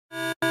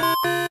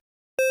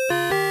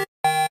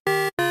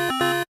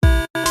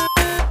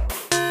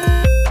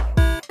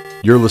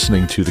You're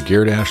listening to the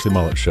Garrett Ashley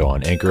Mullet Show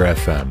on Anchor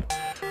FM.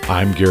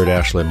 I'm Garrett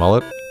Ashley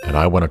Mullet, and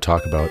I want to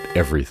talk about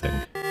everything.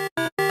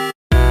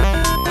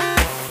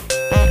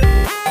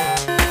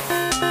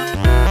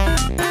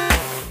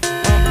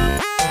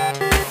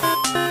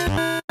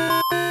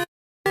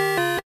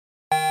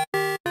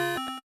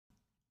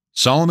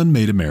 Solomon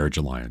made a marriage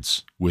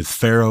alliance with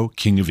Pharaoh,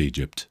 king of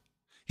Egypt.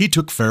 He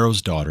took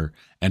Pharaoh's daughter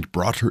and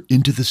brought her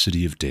into the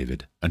city of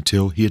David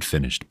until he had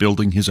finished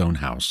building his own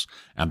house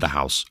and the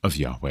house of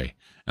Yahweh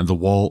and the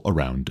wall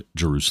around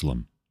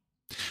Jerusalem.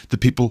 The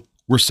people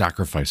were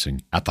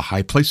sacrificing at the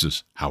high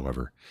places,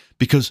 however,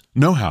 because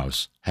no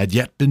house had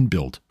yet been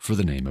built for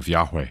the name of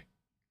Yahweh.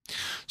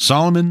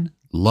 Solomon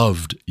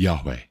loved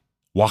Yahweh,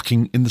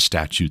 walking in the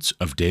statutes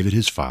of David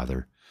his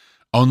father,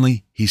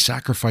 only he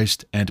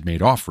sacrificed and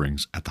made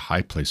offerings at the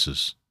high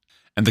places.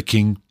 And the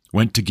king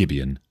went to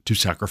Gibeon to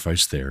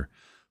sacrifice there,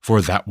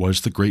 for that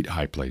was the great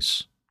high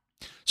place.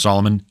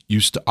 Solomon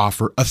used to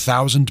offer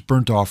 1,000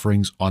 burnt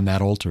offerings on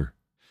that altar.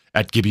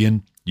 At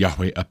Gibeon,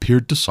 Yahweh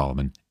appeared to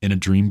Solomon in a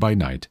dream by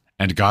night,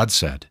 and God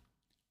said,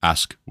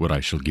 "Ask what I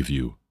shall give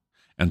you."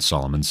 And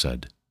Solomon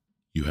said,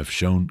 "You have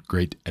shown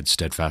great and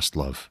steadfast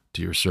love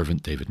to your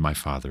servant David my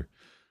father,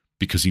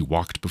 because he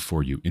walked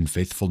before you in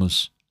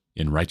faithfulness,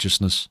 in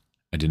righteousness,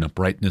 and in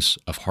uprightness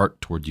of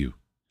heart toward you.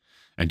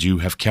 And you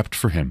have kept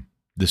for him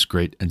this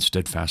great and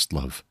steadfast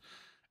love,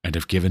 and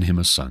have given him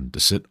a son to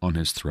sit on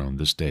his throne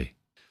this day.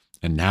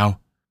 And now,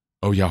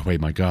 O Yahweh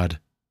my God,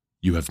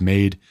 you have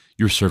made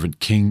your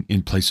servant king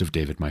in place of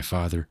David my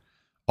father,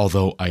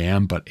 although I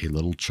am but a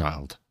little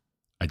child.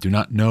 I do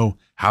not know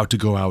how to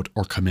go out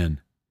or come in,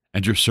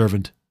 and your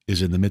servant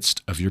is in the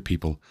midst of your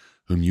people,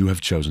 whom you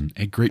have chosen,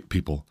 a great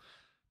people,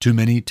 too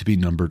many to be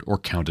numbered or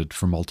counted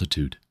for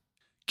multitude.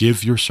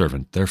 Give your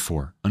servant,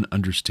 therefore, an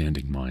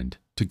understanding mind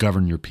to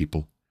govern your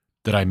people,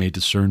 that I may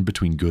discern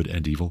between good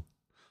and evil.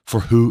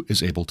 For who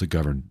is able to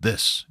govern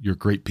this, your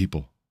great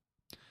people?"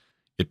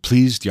 It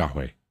pleased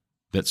Yahweh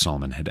that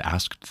Solomon had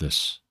asked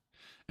this.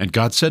 And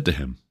God said to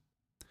him,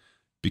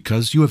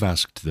 "Because you have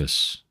asked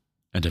this,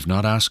 and have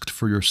not asked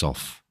for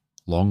yourself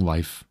long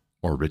life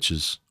or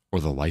riches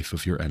or the life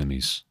of your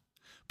enemies,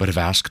 but have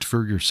asked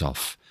for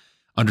yourself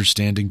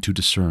understanding to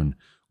discern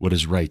what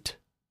is right,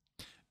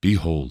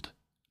 behold,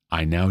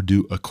 I now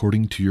do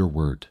according to your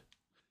word.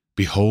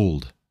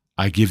 Behold,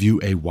 I give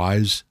you a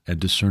wise and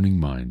discerning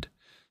mind,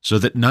 so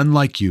that none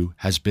like you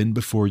has been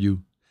before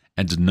you,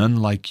 and none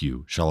like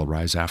you shall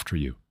arise after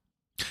you.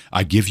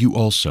 I give you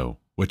also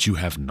what you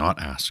have not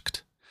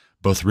asked,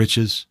 both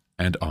riches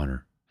and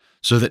honor,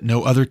 so that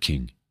no other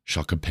king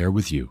shall compare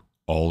with you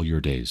all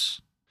your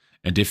days.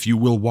 And if you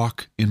will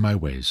walk in my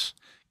ways,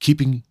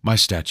 keeping my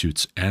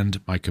statutes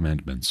and my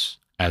commandments,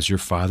 as your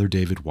father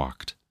David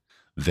walked,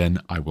 then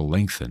I will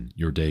lengthen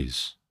your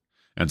days."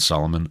 And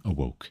Solomon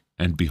awoke,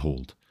 and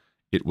behold,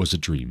 it was a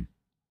dream.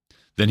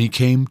 Then he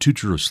came to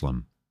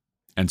Jerusalem,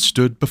 and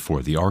stood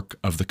before the ark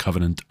of the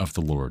covenant of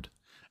the Lord,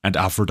 and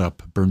offered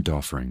up burnt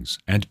offerings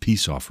and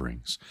peace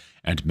offerings,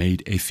 and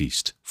made a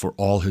feast for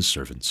all his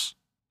servants.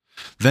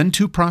 Then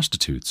 2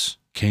 prostitutes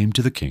came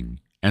to the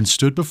king, and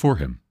stood before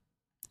him.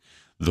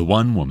 The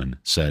one woman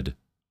said,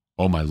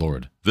 "O my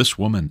lord, this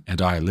woman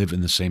and I live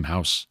in the same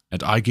house,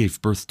 and I gave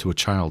birth to a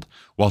child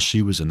while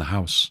she was in the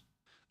house.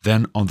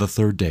 Then on the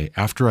 3rd day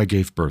after I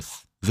gave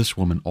birth, this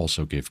woman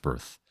also gave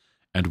birth,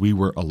 and we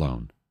were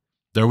alone.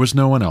 There was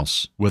no one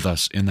else with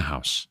us in the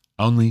house,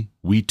 only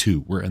we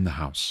 2 were in the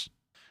house.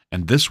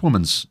 And this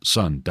woman's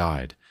son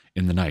died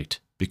in the night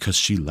because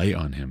she lay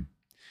on him.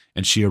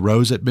 And she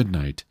arose at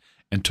midnight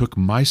and took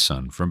my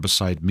son from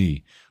beside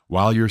me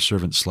while your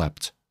servant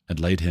slept, and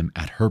laid him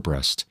at her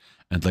breast,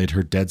 and laid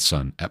her dead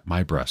son at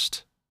my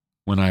breast.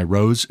 When I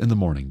arose in the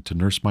morning to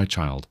nurse my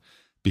child,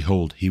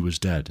 behold, he was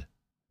dead.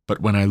 But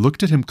when I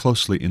looked at him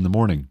closely in the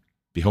morning,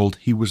 behold,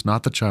 he was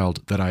not the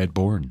child that I had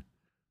borne.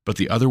 But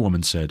the other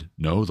woman said,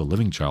 No, the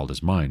living child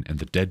is mine, and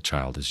the dead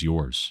child is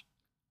yours.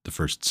 The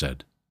first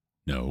said,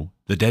 No,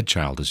 the dead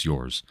child is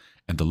yours,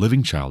 and the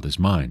living child is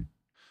mine.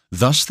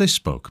 Thus they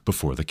spoke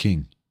before the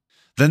king.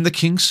 Then the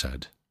king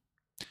said,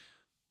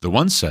 The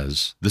one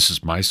says, This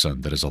is my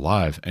son that is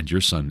alive, and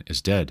your son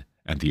is dead.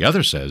 And the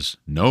other says,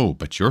 No,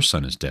 but your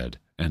son is dead,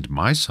 and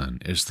my son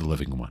is the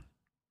living one.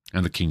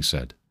 And the king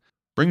said,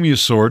 Bring me a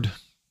sword.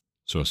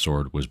 So a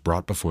sword was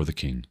brought before the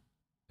king.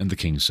 And the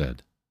king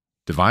said,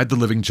 Divide the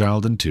living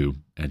child in 2,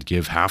 and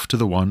give half to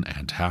the one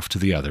and half to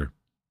the other.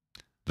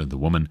 Then the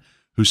woman,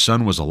 whose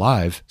son was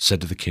alive, said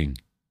to the king,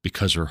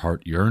 because her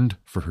heart yearned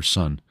for her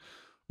son,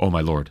 O my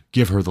lord,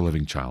 give her the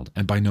living child,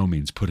 and by no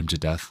means put him to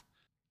death.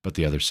 But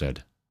the other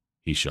said,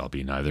 He shall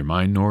be neither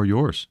mine nor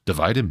yours.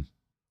 Divide him.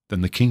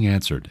 Then the king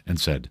answered and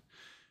said,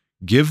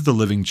 Give the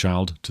living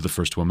child to the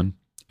first woman,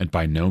 and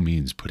by no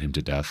means put him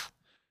to death.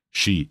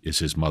 She is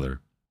his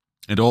mother.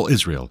 And all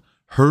Israel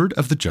heard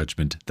of the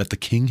judgment that the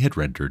king had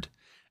rendered,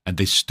 and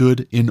they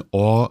stood in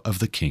awe of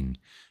the king,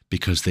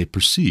 because they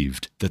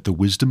perceived that the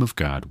wisdom of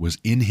God was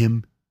in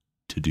him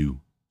to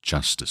do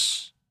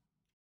justice.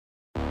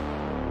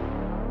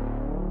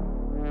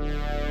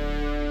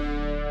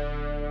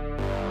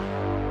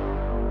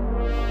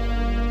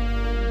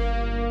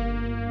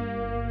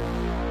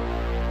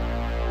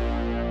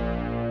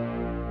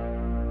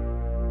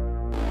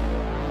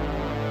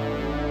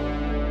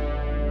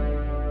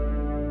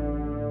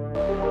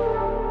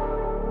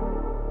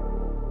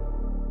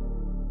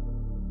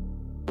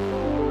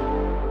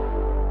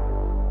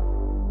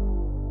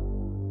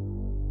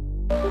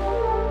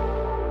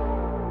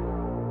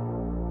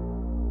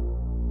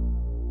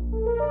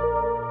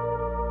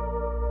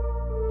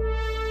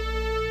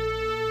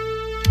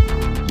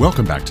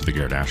 Welcome back to the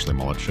Garrett Ashley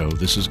Mullet Show.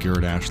 This is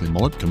Garrett Ashley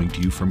Mullet coming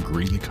to you from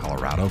Greeley,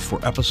 Colorado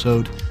for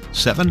episode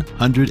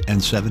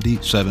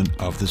 777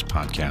 of this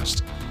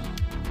podcast.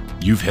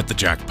 You've hit the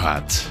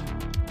jackpot.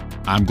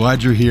 I'm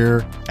glad you're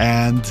here,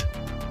 and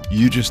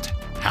you just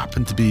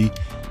happen to be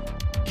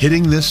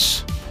hitting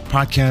this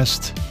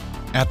podcast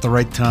at the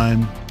right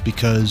time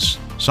because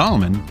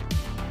Solomon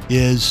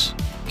is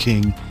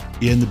king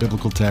in the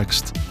biblical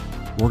text.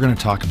 We're going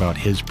to talk about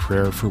his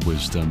prayer for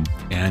wisdom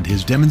and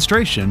his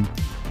demonstration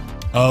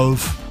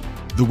of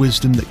the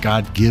wisdom that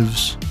God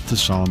gives to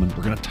Solomon.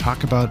 We're going to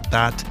talk about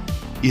that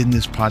in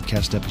this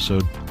podcast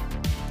episode.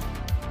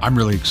 I'm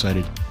really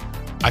excited.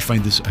 I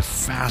find this a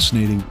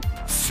fascinating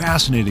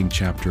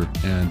chapter,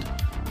 and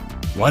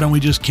why don't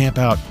we just camp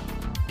out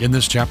in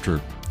this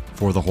chapter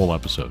for the whole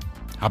episode?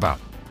 How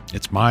about?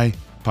 It's my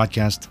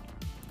podcast.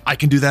 I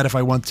can do that if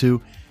I want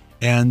to,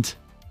 and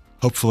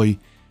hopefully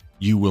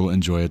you will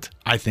enjoy it.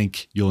 I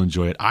think you'll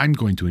enjoy it. I'm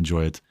going to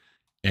enjoy it,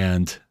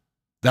 and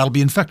that'll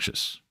be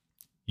infectious.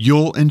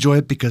 You'll enjoy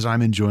it because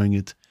I'm enjoying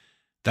it.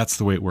 That's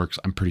the way it works,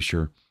 I'm pretty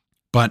sure.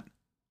 But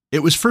it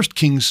was 1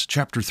 Kings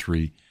chapter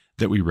 3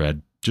 that we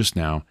read just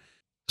now.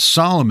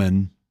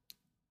 Solomon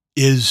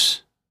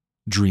is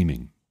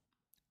dreaming.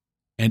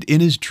 And in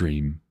his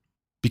dream,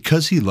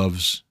 because he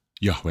loves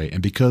Yahweh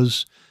and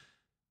because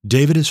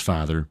David, his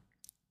father,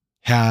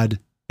 had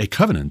a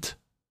covenant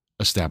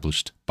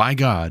established by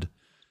God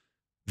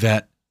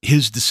that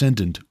his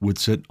descendant would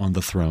sit on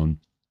the throne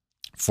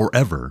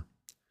forever,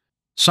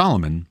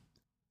 Solomon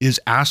is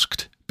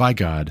asked by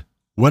God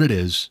what it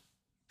is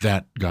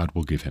that God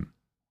will give him.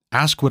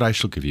 Ask what I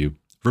shall give you.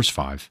 Verse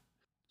 5,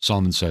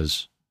 Solomon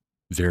says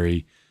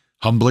very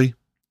humbly,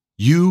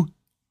 "You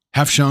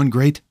have shown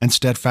great and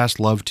steadfast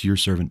love to your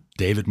servant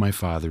David my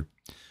father,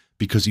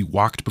 because he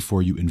walked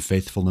before you in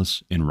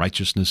faithfulness, in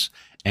righteousness,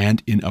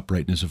 and in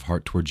uprightness of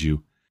heart towards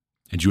you.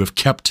 And you have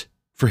kept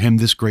for him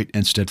this great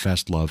and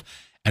steadfast love,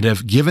 and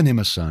have given him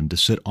a son to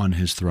sit on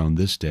his throne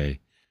this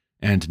day.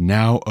 And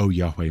now, O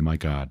Yahweh my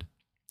God,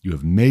 you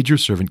have made your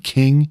servant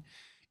king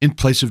in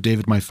place of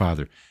David my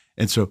father."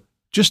 And so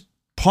just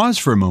pause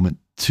for a moment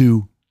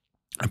to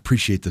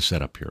appreciate the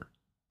setup here.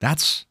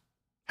 That's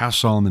how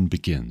Solomon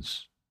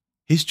begins.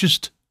 He's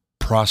just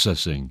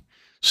processing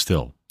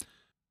still.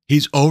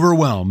 He's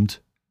overwhelmed,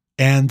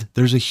 and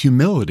there's a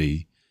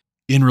humility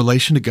in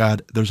relation to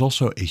God. There's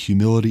also a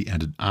humility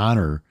and an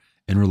honor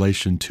in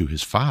relation to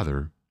his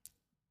father.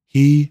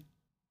 He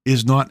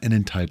is not an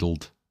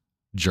entitled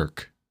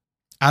jerk.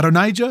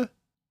 Adonijah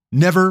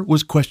never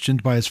was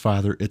questioned by his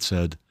father, it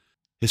said.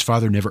 His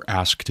father never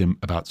asked him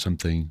about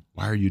something.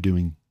 Why are you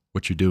doing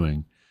what you're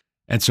doing?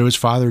 And so his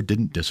father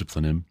didn't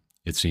discipline him,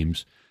 it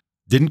seems,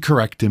 didn't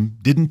correct him,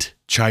 didn't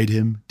chide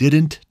him,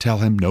 didn't tell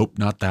him, nope,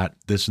 not that,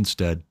 this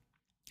instead.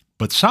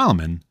 But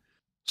Solomon,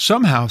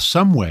 somehow,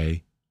 some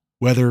way,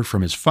 whether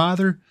from his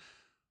father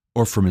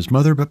or from his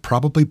mother, but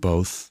probably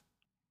both,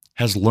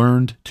 has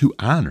learned to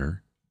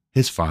honor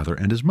his father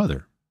and his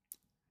mother.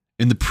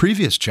 In the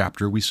previous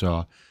chapter, we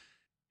saw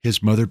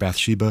his mother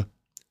Bathsheba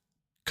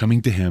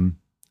coming to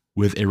him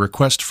with a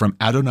request from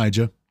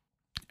Adonijah.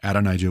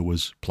 Adonijah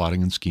was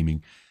plotting and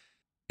scheming.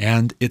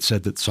 And it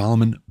said that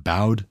Solomon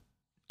bowed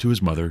to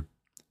his mother,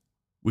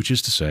 which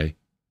is to say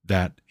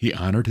that he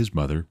honored his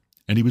mother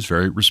and he was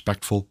very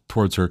respectful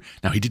towards her.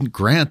 Now, he didn't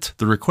grant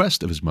the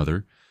request of his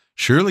mother.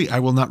 Surely I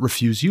will not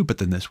refuse you, but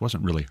then this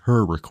wasn't really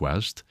her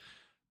request.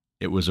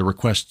 It was a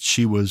request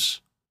she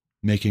was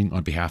making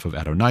on behalf of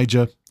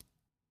Adonijah.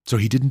 So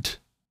he didn't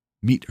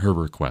meet her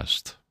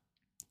request.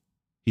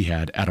 He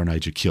had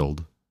Adonijah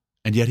killed,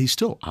 and yet he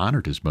still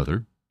honored his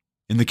mother.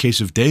 In the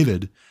case of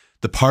David,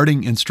 the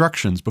parting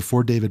instructions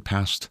before David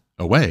passed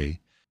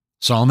away,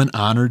 Solomon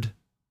honored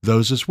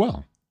those as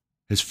well.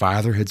 His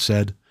father had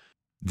said,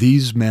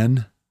 these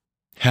men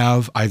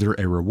have either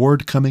a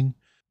reward coming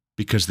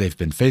because they've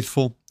been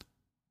faithful,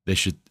 they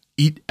should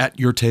eat at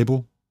your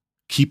table,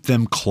 keep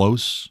them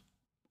close,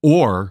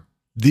 or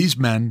these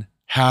men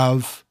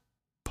have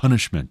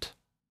punishment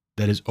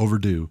that is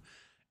overdue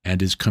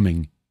and is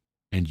coming,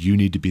 and you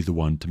need to be the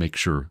one to make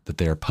sure that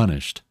they are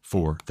punished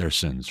for their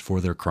sins,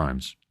 for their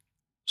crimes.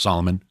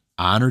 Solomon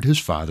honored his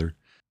father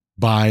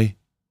by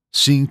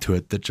seeing to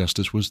it that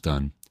justice was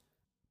done.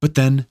 But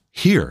then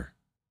here,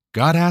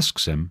 God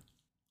asks him,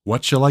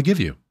 what shall I give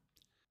you?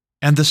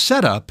 And the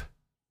setup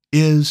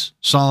is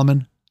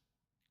Solomon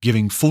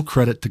giving full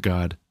credit to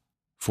God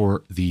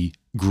for the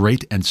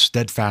great and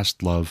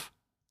steadfast love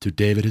to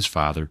David, his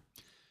father,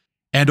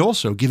 and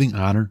also giving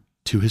honor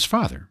to his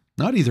father.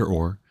 Not either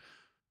or.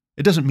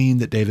 It doesn't mean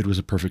that David was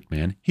a perfect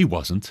man. He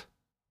wasn't.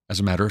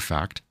 As a matter of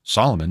fact,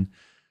 Solomon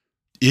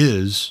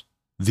is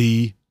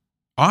the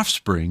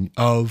offspring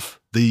of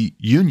the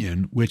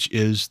union, which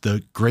is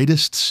the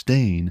greatest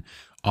stain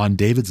on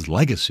David's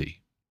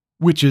legacy,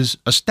 which is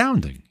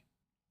astounding.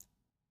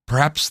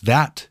 Perhaps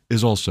that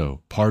is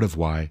also part of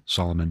why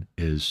Solomon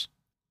is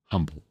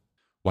humble,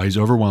 why he's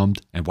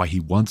overwhelmed, and why he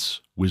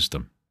wants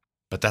wisdom.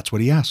 But that's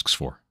what he asks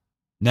for.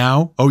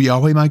 Now, O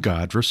Yahweh my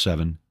God, verse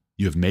 7,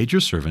 you have made your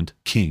servant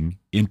king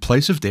in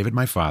place of David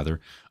my father,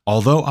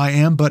 although I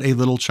am but a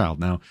little child.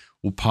 Now,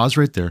 we'll pause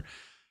right there.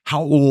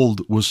 How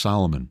old was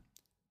Solomon?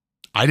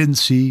 I didn't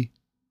see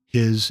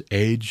his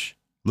age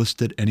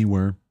listed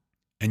anywhere,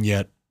 and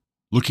yet,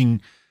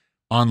 looking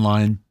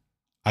online,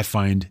 I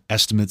find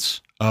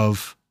estimates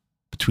of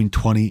between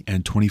 20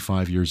 and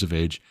 25 years of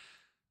age.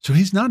 So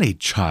he's not a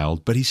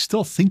child, but he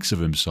still thinks of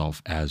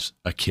himself as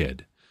a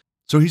kid.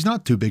 So he's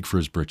not too big for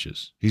his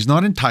britches. He's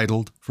not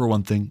entitled, for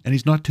one thing, and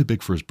he's not too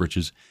big for his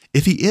britches.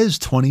 If he is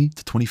 20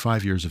 to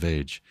 25 years of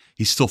age,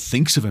 he still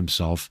thinks of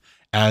himself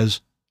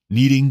as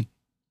needing,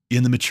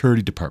 in the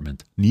maturity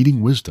department,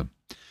 needing wisdom.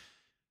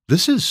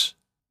 This is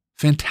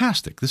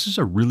fantastic. This is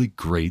a really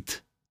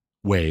great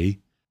way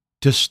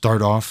to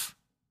start off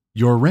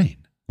your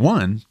reign.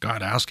 One,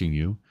 God asking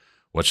you,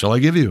 what shall I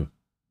give you?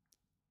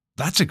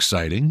 That's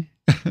exciting.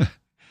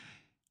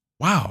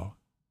 Wow.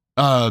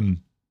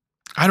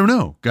 I don't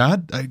know,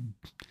 God.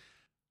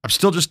 I'm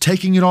still just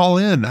taking it all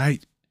in.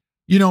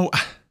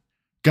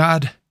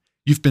 God,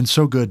 you've been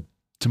so good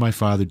to my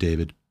father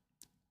David,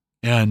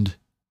 and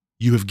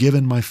you have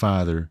given my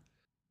father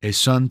a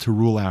son to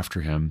rule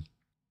after him.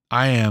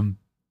 I am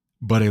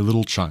but a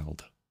little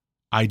child.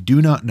 I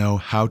do not know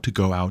how to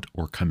go out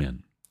or come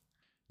in.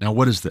 Now,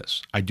 what is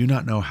this? I do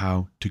not know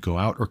how to go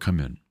out or come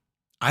in.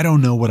 I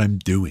don't know what I'm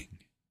doing.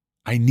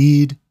 I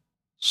need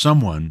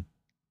someone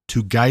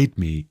to guide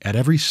me at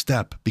every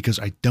step because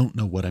I don't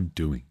know what I'm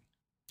doing.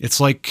 It's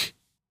like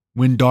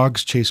when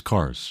dogs chase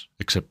cars,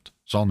 except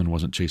Solomon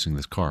wasn't chasing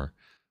this car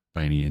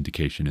by any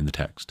indication in the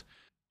text.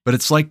 But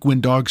it's like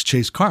when dogs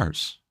chase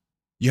cars.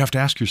 You have to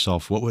ask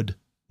yourself, what would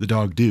the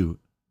dog do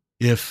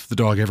if the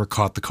dog ever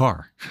caught the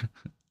car?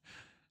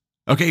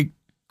 Okay,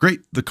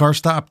 great. The car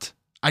stopped.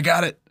 I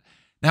got it.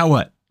 Now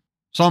what?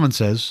 Solomon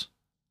says,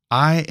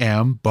 I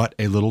am but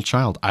a little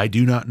child. I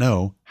do not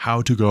know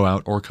how to go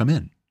out or come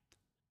in.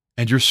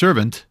 And your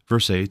servant,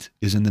 verse 8,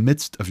 is in the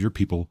midst of your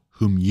people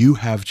whom you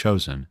have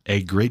chosen,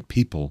 a great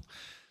people,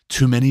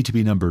 too many to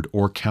be numbered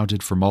or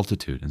counted for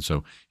multitude. And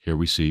so here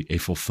we see a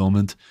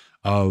fulfillment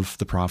of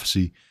the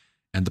prophecy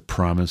and the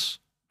promise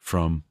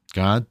from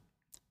God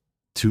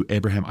to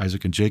Abraham,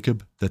 Isaac, and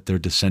Jacob that their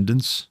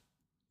descendants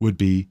would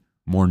be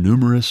more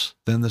numerous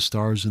than the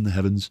stars in the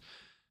heavens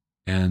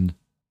and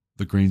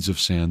the grains of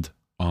sand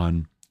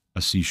on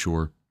a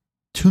seashore,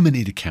 too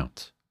many to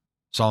count.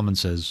 Solomon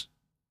says,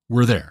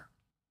 we're there.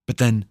 But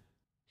then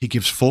he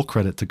gives full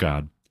credit to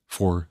God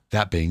for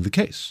that being the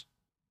case.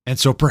 And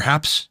so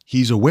perhaps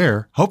he's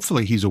aware,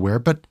 hopefully he's aware,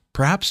 but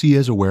perhaps he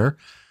is aware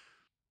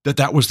that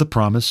that was the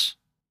promise.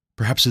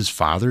 Perhaps his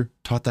father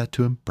taught that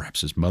to him.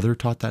 Perhaps his mother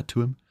taught that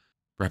to him.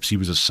 Perhaps he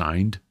was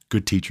assigned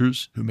good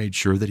teachers who made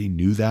sure that he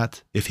knew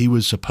that. If he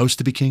was supposed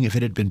to be king, if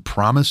it had been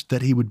promised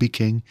that he would be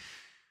king,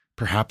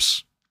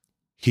 perhaps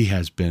he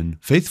has been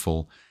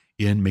faithful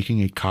in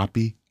making a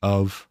copy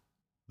of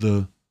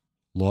the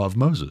law of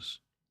Moses,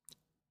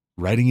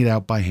 writing it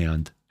out by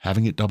hand,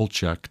 having it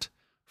double-checked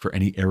for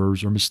any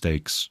errors or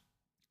mistakes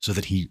so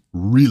that he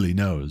really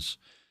knows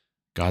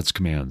God's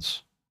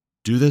commands.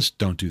 Do this,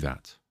 don't do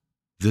that.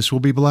 This will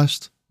be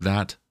blessed,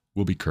 that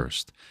will be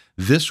cursed.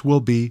 This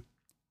will be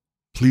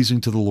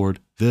pleasing to the Lord,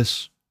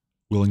 this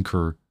will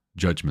incur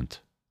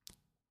judgment.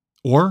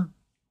 Or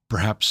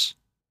perhaps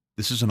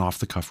this is an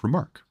off-the-cuff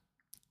remark.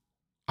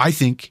 I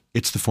think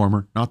it's the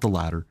former, not the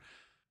latter.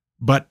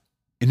 But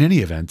in any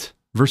event,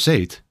 verse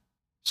 8,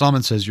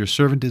 Solomon says, your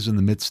servant is in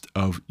the midst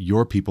of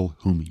your people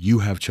whom you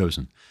have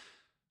chosen.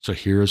 So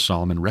here is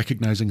Solomon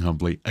recognizing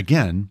humbly,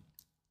 again,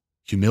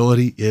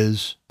 humility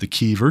is the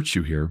key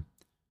virtue here.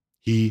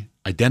 He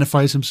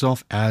identifies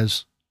himself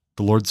as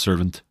the Lord's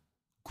servant.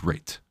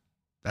 Great.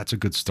 That's a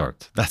good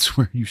start. That's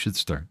where you should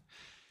start.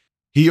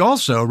 He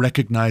also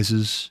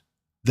recognizes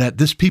that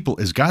this people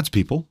is God's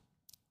people.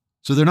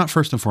 So they're not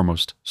first and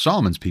foremost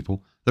Solomon's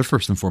people. They're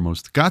first and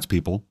foremost God's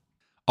people.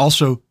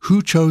 Also,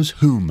 who chose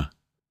whom?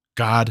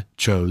 God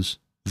chose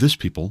this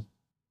people.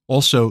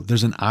 Also,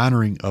 there's an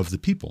honoring of the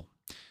people.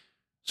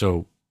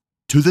 So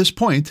to this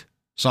point,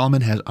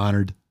 Solomon has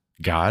honored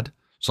God.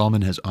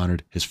 Solomon has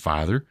honored his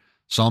father.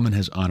 Solomon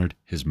has honored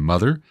his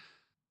mother.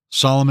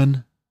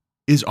 Solomon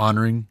is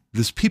honoring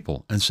this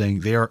people and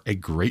saying they are a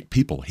great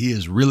people. He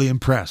is really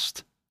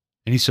impressed.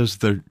 And he says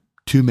they're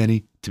too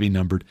many to be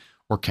numbered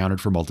or counted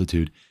for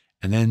multitude.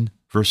 And then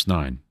verse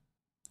 9,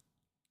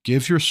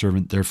 give your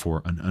servant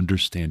therefore an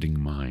understanding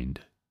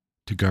mind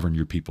to govern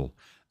your people,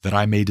 that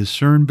I may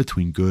discern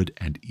between good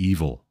and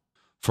evil.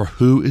 For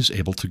who is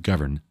able to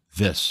govern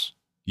this,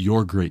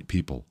 your great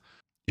people?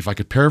 If I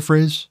could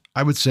paraphrase,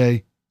 I would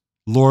say,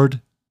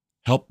 Lord,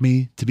 help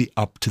me to be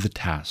up to the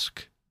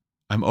task.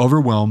 I'm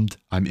overwhelmed.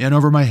 I'm in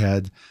over my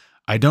head.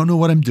 I don't know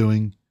what I'm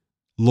doing.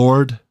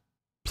 Lord,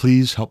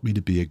 please help me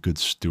to be a good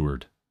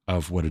steward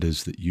of what it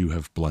is that you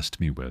have blessed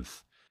me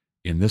with.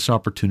 In this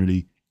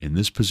opportunity, in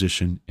this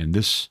position, in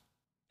this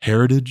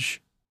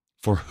heritage,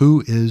 for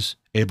who is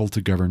able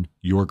to govern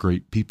your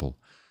great people?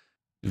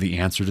 The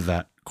answer to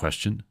that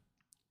question,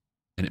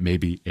 and it may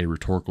be a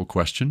rhetorical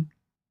question,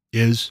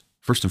 is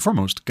first and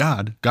foremost,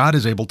 God. God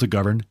is able to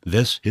govern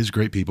this, his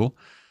great people.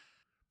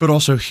 But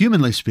also,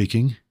 humanly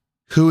speaking,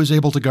 who is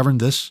able to govern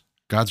this,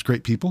 God's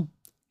great people?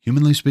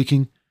 Humanly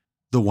speaking,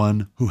 the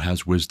one who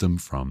has wisdom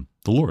from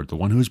the Lord, the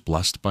one who is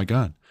blessed by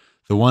God,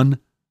 the one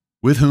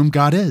with whom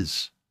God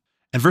is.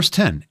 And verse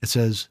 10, it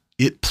says,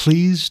 it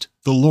pleased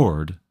the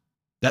Lord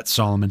that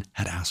Solomon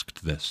had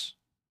asked this.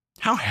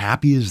 How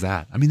happy is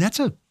that? I mean, that's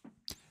a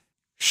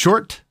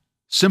short,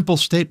 simple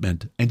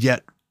statement, and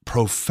yet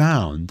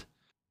profound,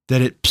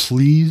 that it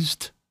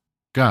pleased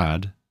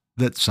God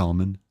that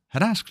Solomon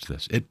had asked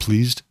this. It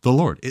pleased the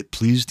Lord. It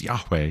pleased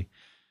Yahweh,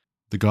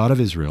 the God of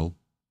Israel,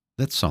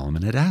 that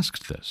Solomon had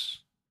asked this.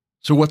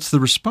 So what's the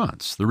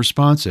response? The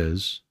response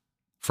is,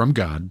 from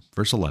God,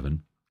 verse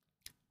 11,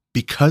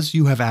 because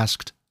you have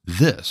asked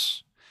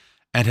this,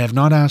 and have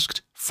not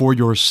asked for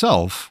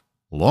yourself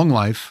long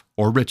life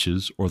or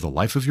riches or the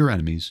life of your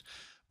enemies,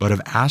 but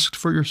have asked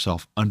for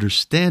yourself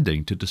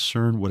understanding to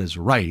discern what is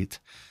right,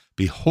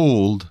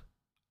 behold,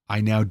 I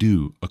now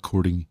do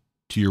according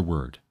to your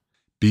word.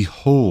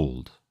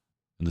 Behold,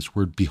 and this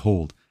word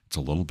behold, it's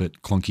a little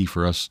bit clunky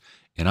for us.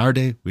 In our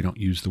day, we don't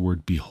use the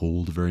word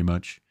behold very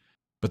much,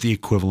 but the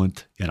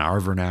equivalent in our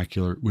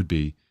vernacular would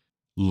be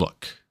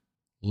look,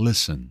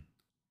 listen,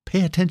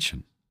 pay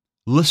attention,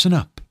 listen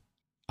up.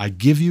 I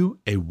give you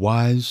a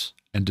wise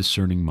and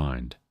discerning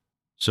mind,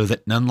 so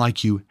that none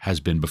like you has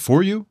been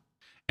before you,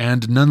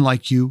 and none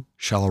like you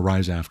shall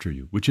arise after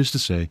you, which is to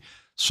say,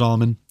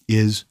 Solomon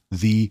is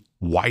the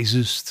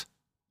wisest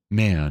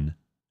man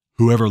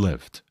who ever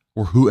lived,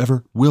 or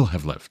whoever will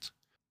have lived,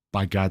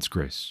 by God's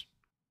grace.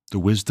 The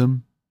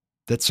wisdom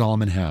that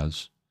Solomon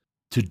has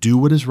to do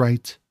what is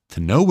right, to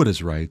know what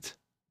is right,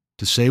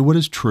 to say what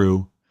is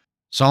true,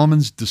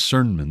 Solomon's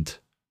discernment,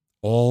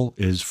 all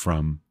is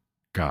from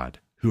God,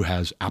 who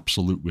has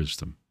absolute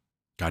wisdom.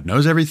 God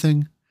knows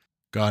everything.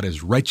 God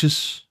is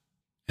righteous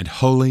and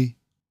holy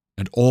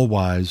and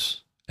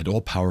all-wise and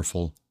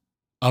all-powerful.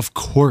 Of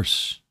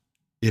course,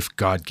 if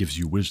God gives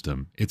you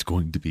wisdom, it's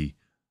going to be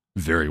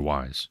very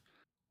wise.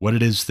 What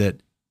it is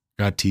that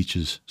God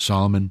teaches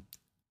Solomon,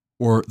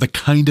 or the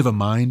kind of a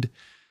mind,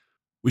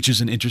 which is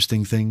an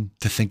interesting thing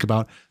to think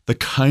about, the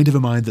kind of a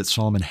mind that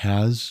Solomon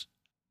has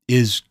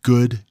is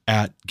good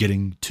at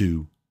getting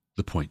to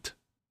the point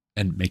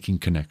and making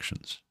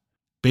connections.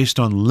 Based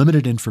on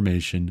limited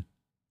information,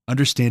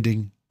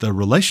 understanding the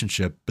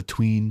relationship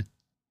between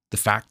the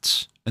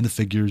facts and the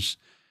figures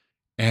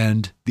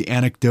and the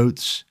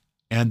anecdotes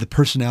and the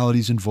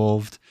personalities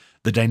involved,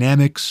 the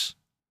dynamics,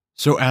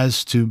 so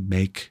as to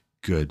make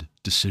good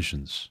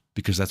decisions.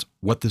 Because that's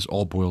what this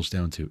all boils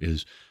down to,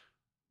 is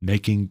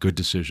making good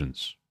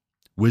decisions.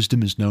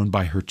 Wisdom is known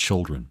by her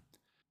children.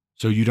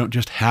 So you don't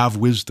just have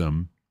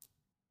wisdom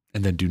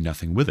and then do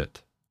nothing with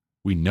it.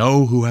 We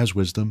know who has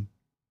wisdom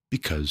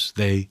because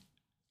they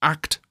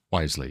act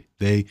wisely.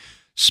 They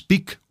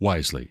speak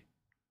wisely.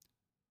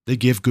 They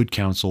give good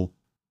counsel.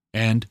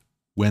 And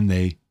when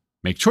they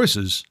make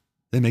choices,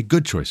 they make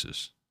good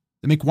choices.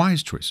 They make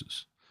wise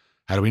choices.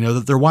 How do we know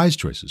that they're wise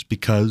choices?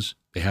 Because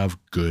they have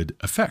good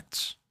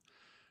effects.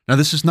 Now,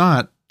 this is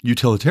not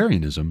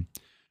utilitarianism,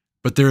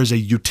 but there is a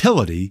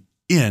utility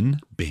in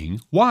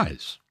being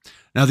wise.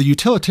 Now, the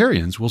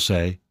utilitarians will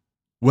say,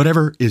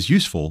 whatever is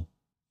useful,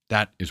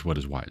 that is what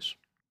is wise.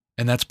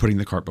 And that's putting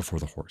the cart before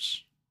the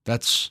horse.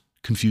 That's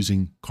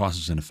confusing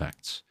causes and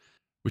effects,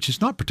 which is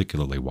not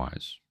particularly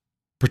wise,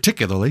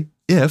 particularly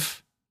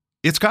if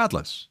it's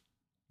godless.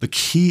 The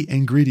key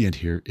ingredient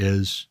here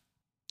is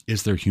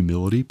there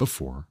humility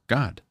before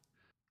God?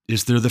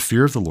 Is there the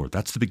fear of the Lord?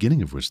 That's the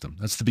beginning of wisdom.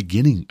 That's the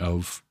beginning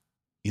of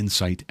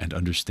insight and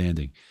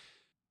understanding.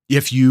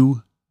 If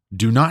you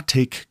do not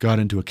take God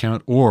into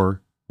account,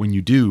 or when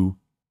you do,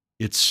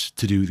 it's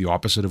to do the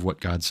opposite of what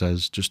God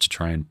says, just to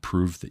try and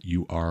prove that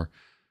you are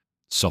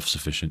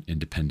self-sufficient,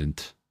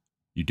 independent.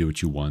 You do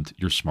what you want.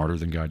 You're smarter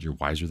than God. You're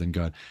wiser than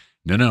God.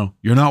 No,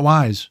 you're not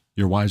wise.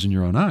 You're wise in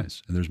your own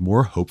eyes. And there's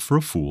more hope for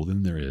a fool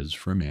than there is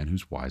for a man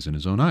who's wise in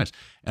his own eyes.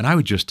 And I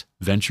would just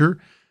venture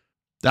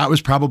that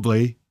was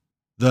probably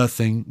the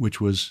thing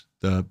which was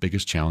the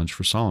biggest challenge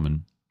for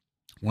Solomon.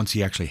 Once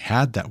he actually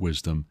had that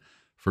wisdom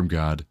from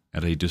God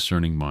and a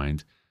discerning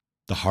mind,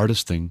 the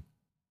hardest thing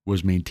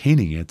was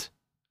maintaining it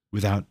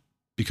without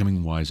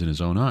becoming wise in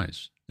his own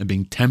eyes and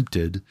being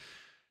tempted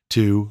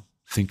to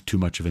think too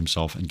much of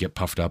himself and get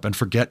puffed up and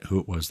forget who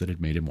it was that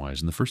had made him wise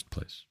in the first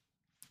place.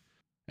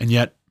 And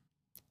yet,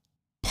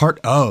 part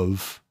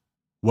of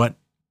what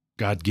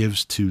God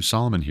gives to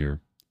Solomon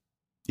here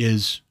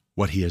is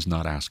what he has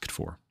not asked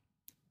for.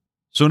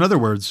 So in other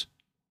words,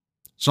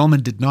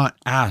 Solomon did not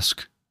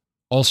ask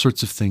all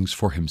sorts of things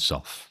for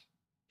himself.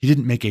 He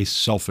didn't make a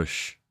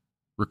selfish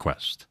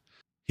request.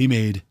 He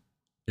made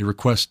a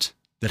request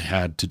that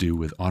had to do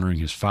with honoring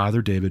his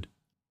father David,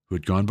 who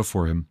had gone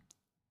before him,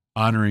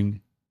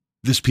 honoring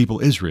this people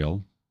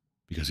Israel,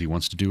 because he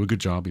wants to do a good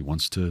job. He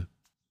wants to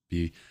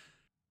be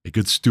a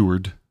good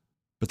steward.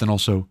 But then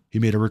also he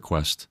made a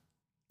request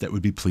that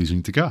would be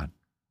pleasing to God.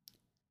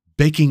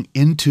 Baking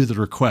into the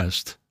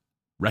request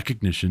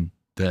recognition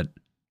that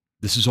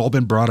This has all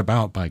been brought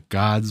about by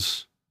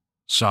God's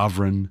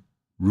sovereign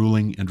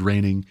ruling and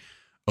reigning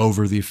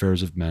over the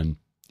affairs of men,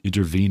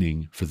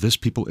 intervening for this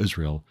people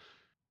Israel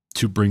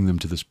to bring them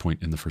to this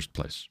point in the first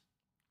place,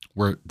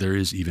 where there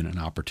is even an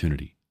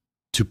opportunity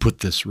to put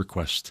this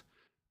request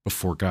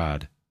before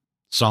God.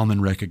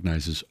 Solomon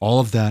recognizes all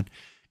of that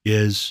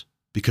is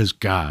because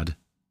God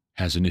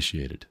has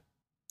initiated.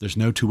 There's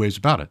no two ways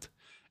about it.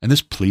 And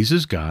this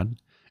pleases God.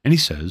 And he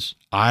says,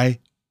 I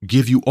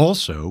give you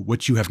also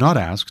what you have not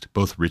asked,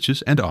 both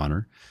riches and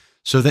honor,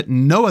 so that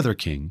no other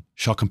king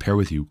shall compare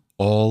with you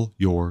all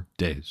your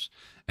days.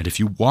 And if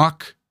you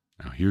walk,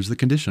 now here's the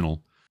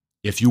conditional,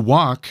 if you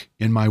walk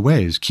in my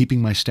ways,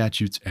 keeping my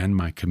statutes and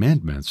my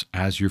commandments,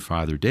 as your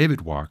father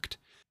David walked,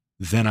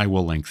 then I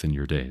will lengthen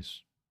your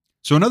days.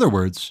 So in other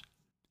words,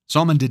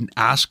 Solomon didn't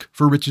ask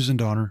for riches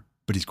and honor,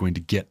 but he's going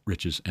to get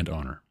riches and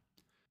honor.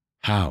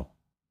 How?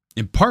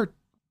 In part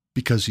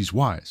because he's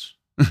wise.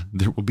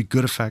 There will be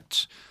good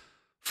effects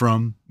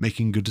from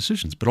making good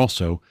decisions, but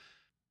also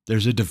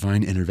there's a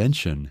divine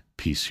intervention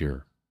piece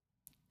here.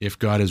 If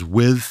God is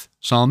with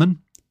Solomon,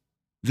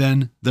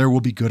 then there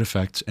will be good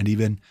effects. And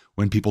even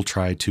when people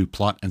try to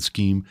plot and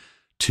scheme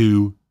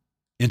to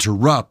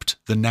interrupt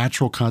the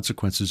natural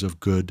consequences of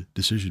good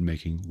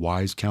decision-making,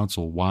 wise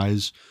counsel,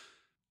 wise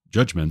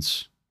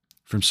judgments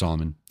from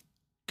Solomon,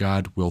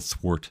 God will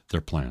thwart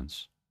their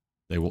plans.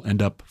 They will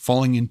end up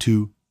falling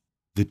into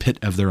the pit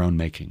of their own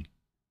making,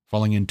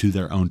 falling into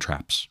their own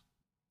traps.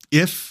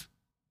 If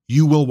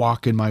you will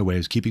walk in my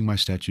ways, keeping my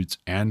statutes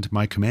and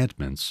my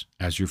commandments,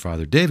 as your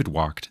father David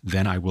walked,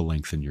 then I will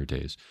lengthen your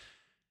days.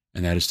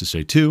 And that is to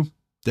say, too,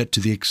 that to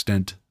the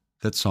extent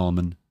that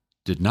Solomon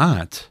did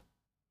not,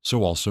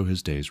 so also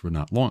his days were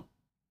not long.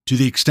 To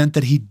the extent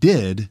that he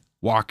did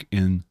walk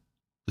in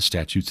the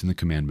statutes and the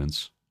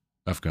commandments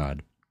of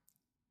God,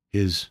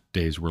 his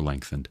days were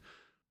lengthened.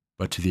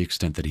 But to the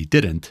extent that he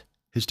didn't,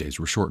 his days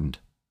were shortened.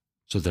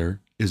 So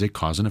there is a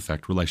cause and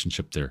effect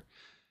relationship there.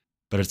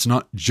 But it's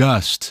not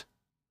just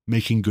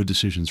making good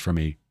decisions from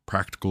a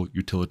practical,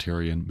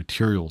 utilitarian,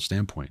 material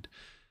standpoint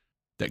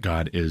that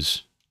God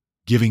is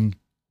giving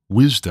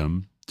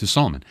wisdom to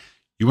Solomon.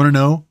 You want to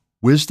know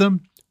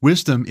wisdom?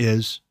 Wisdom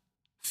is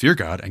fear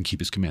God and keep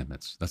his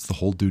commandments. That's the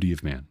whole duty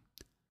of man.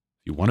 If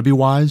you want to be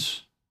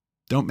wise,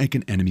 don't make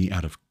an enemy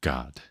out of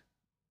God.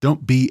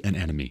 Don't be an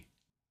enemy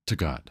to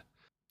God.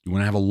 You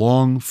want to have a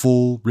long,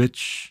 full,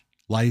 rich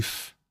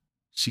life?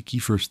 Seek ye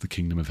first the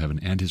kingdom of heaven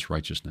and his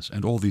righteousness,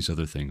 and all these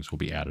other things will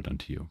be added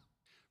unto you.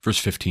 Verse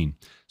 15,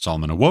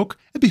 Solomon awoke,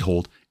 and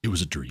behold, it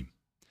was a dream.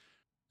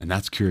 And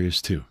that's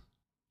curious too.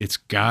 It's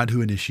God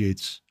who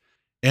initiates,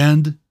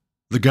 and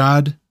the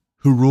God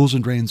who rules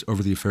and reigns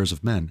over the affairs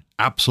of men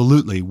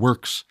absolutely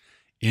works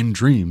in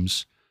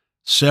dreams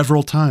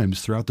several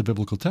times throughout the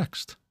biblical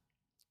text,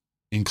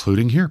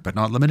 including here, but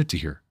not limited to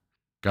here.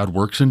 God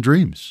works in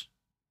dreams.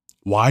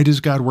 Why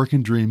does God work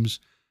in dreams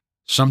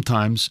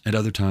sometimes and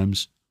other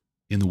times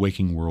in the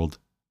waking world?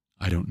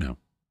 I don't know.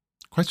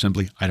 Quite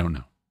simply, I don't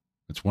know.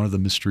 It's one of the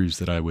mysteries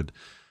that I would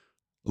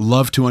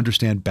love to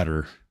understand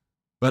better,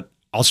 but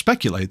I'll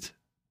speculate.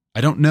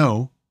 I don't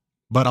know,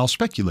 but I'll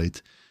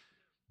speculate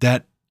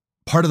that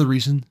part of the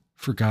reason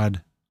for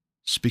God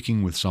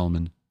speaking with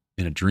Solomon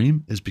in a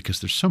dream is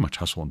because there's so much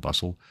hustle and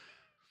bustle.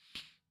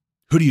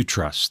 Who do you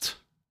trust?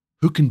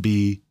 Who can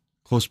be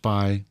close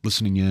by,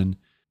 listening in,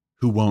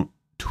 who won't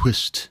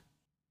twist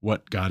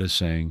what God is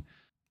saying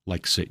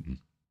like Satan?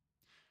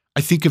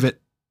 I think of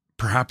it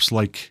perhaps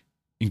like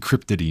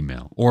encrypted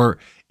email or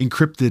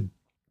encrypted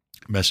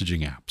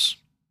messaging apps.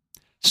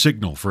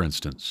 Signal, for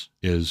instance,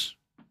 is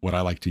what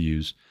I like to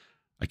use.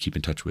 I keep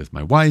in touch with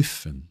my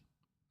wife and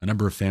a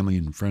number of family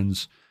and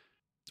friends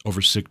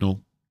over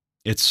Signal.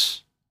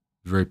 It's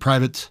very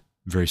private,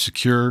 very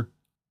secure,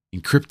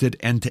 encrypted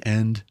end to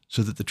end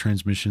so that the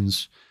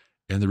transmissions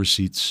and the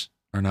receipts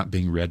are not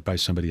being read by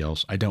somebody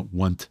else. I don't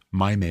want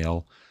my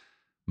mail,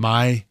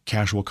 my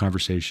casual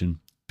conversation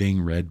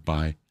being read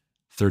by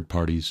third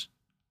parties,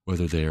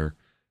 whether they're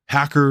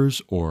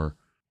hackers or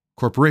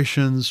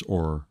corporations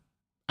or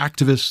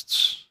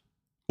activists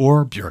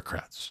or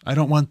bureaucrats. I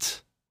don't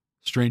want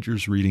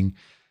strangers reading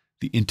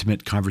the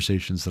intimate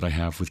conversations that I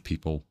have with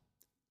people.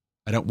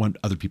 I don't want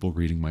other people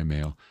reading my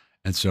mail.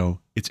 And so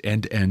it's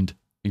end-to-end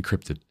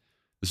encrypted.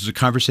 This is a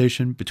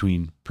conversation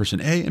between person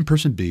A and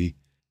person B,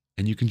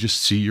 and you can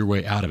just see your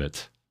way out of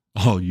it,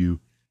 all you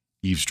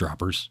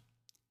eavesdroppers.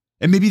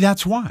 And maybe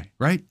that's why,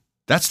 right?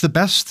 That's the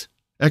best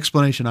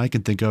explanation I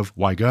can think of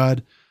why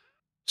God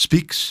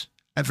speaks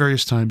at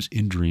various times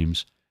in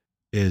dreams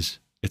is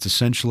it's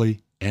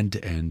essentially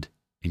end-to-end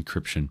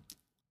encryption.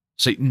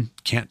 Satan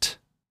can't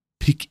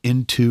peek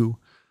into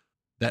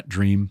that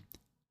dream.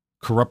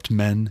 Corrupt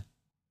men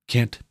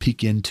can't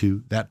peek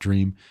into that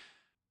dream.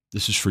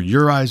 This is for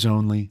your eyes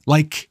only,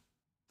 like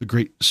the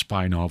great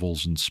spy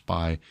novels and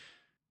spy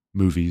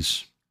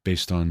movies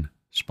based on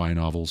spy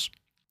novels.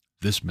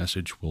 This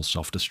message will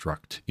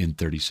self-destruct in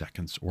 30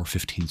 seconds or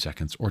 15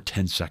 seconds or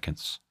 10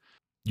 seconds.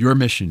 Your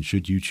mission,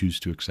 should you choose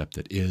to accept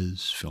it,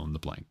 is fill in the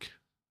blank.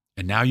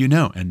 And now you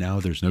know, and now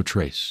there's no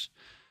trace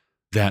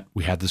that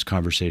we had this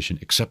conversation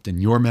except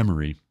in your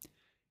memory,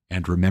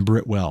 and remember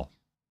it well.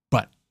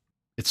 But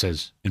it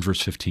says in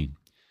verse 15,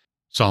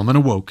 Solomon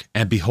awoke,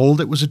 and behold,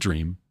 it was a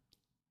dream.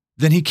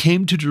 Then he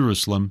came to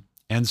Jerusalem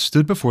and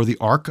stood before the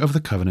ark of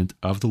the covenant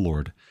of the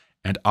Lord,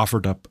 and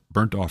offered up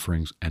burnt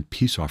offerings and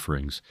peace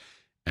offerings,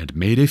 and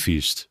made a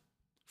feast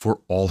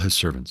for all his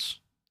servants.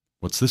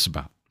 What's this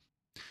about?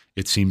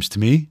 It seems to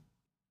me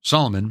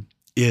Solomon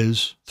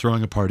is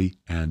throwing a party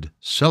and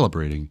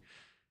celebrating,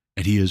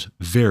 and he is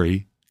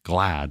very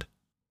glad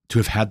to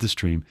have had this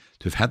dream,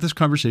 to have had this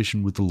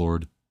conversation with the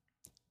Lord,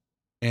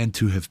 and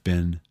to have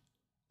been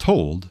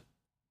told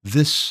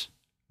this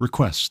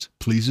request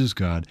pleases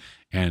God,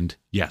 and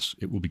yes,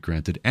 it will be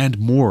granted, and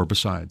more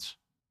besides.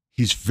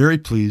 He's very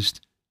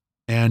pleased,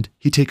 and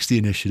he takes the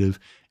initiative,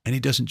 and he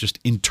doesn't just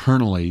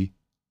internally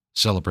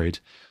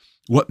celebrate.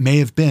 What may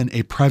have been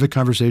a private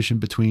conversation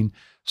between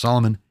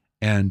Solomon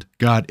and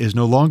God is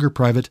no longer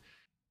private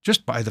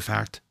just by the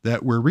fact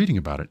that we're reading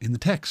about it in the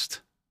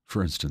text,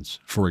 for instance,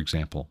 for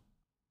example.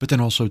 But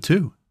then also,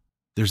 too,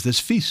 there's this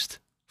feast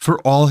for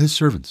all his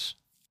servants,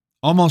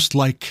 almost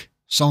like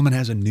Solomon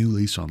has a new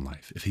lease on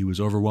life. If he was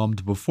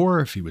overwhelmed before,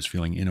 if he was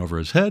feeling in over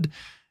his head,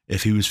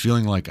 if he was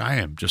feeling like, I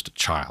am just a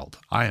child,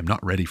 I am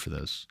not ready for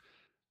this,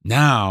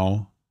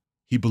 now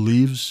he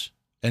believes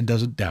and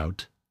doesn't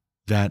doubt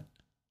that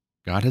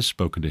God has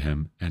spoken to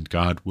him, and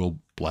God will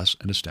bless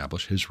and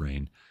establish his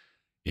reign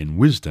in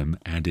wisdom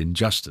and in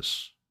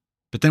justice.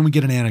 But then we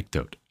get an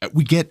anecdote.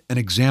 We get an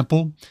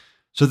example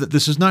so that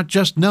this is not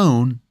just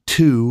known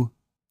to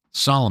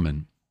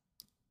Solomon.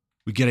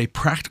 We get a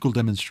practical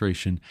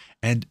demonstration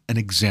and an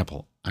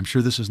example. I'm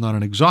sure this is not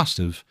an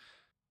exhaustive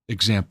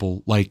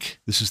example, like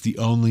this is the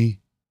only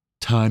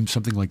time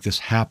something like this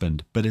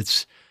happened, but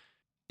it's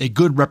a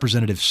good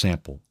representative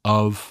sample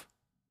of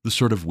the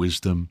sort of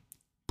wisdom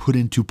put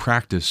into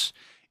practice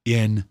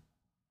in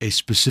a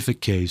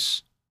specific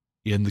case,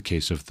 in the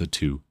case of the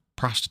two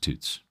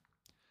prostitutes.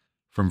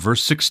 From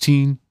verse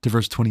 16 to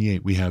verse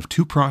 28, we have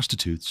two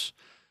prostitutes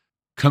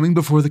coming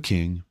before the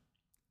king,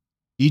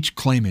 each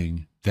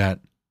claiming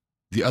that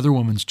the other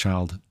woman's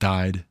child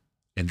died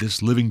and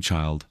this living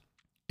child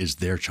is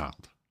their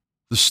child.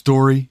 The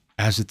story,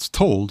 as it's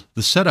told,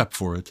 the setup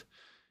for it,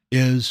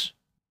 is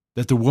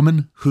that the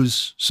woman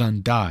whose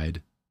son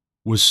died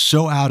was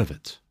so out of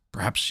it,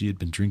 perhaps she had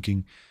been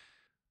drinking,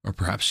 or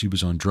perhaps she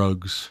was on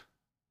drugs.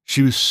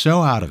 She was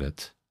so out of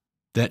it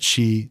that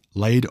she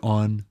laid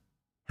on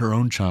her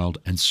own child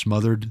and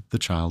smothered the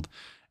child,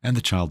 and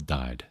the child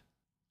died.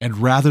 And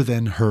rather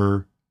than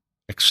her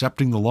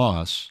accepting the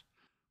loss,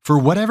 for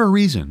whatever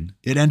reason,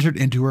 it entered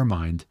into her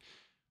mind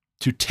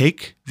to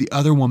take the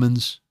other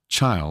woman's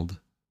child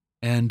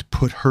and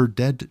put her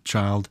dead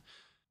child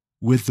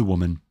with the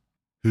woman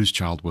whose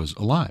child was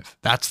alive.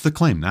 That's the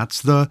claim.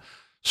 That's the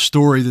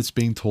story that's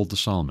being told to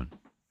Solomon.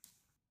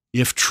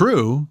 If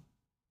true,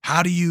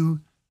 how do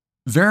you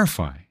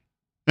verify?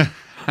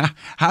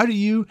 How do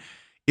you,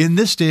 in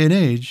this day and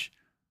age,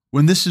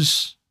 when this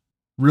is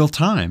real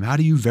time, how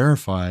do you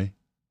verify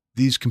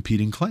these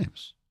competing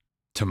claims?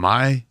 To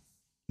my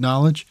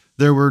knowledge,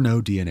 there were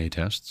no DNA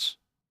tests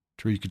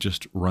where you could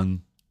just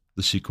run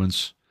the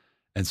sequence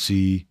and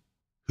see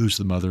who's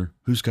the mother,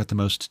 who's got the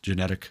most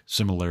genetic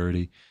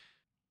similarity,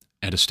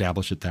 and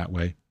establish it that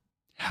way.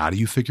 How do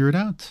you figure it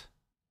out?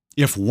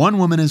 If one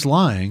woman is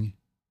lying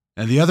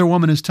and the other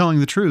woman is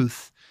telling the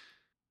truth,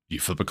 do you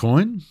flip a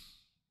coin?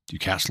 Do you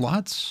cast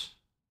lots?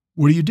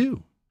 What do you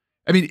do?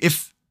 I mean,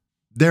 if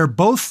they're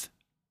both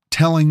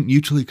telling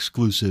mutually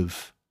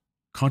exclusive,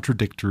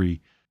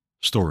 contradictory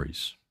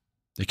stories,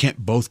 they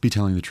can't both be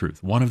telling the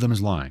truth. One of them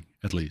is lying,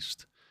 at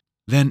least.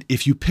 Then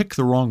if you pick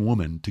the wrong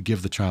woman to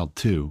give the child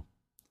to,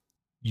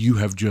 you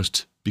have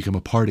just become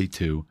a party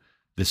to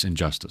this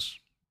injustice.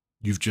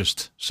 You've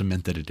just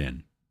cemented it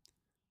in.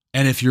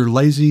 And if you're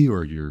lazy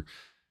or you're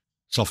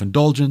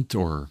self-indulgent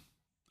or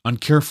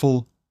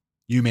uncareful,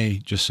 you may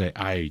just say,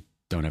 I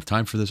don't have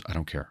time for this. I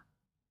don't care.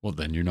 Well,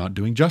 then you're not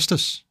doing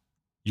justice.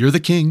 You're the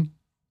king.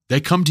 They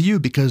come to you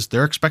because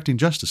they're expecting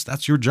justice.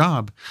 That's your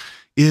job,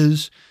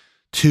 is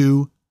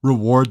to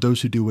reward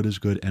those who do what is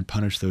good and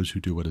punish those who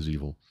do what is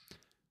evil.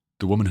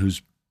 The woman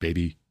whose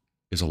baby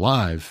is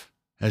alive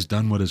has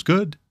done what is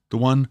good. The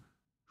one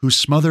who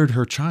smothered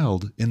her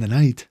child in the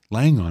night,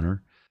 laying on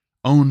her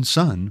own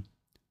son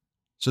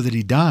so that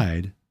he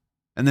died,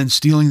 and then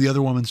stealing the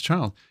other woman's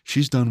child,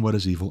 she's done what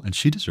is evil, and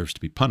she deserves to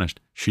be punished.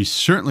 She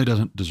certainly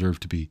doesn't deserve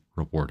to be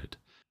rewarded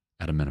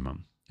at a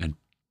minimum. And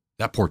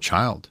that poor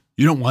child,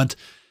 you don't want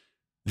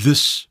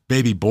this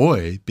baby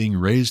boy being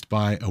raised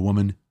by a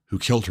woman who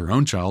killed her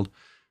own child,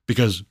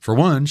 because for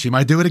one, she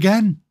might do it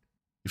again.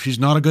 If she's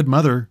not a good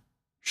mother,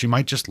 she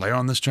might just lay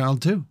on this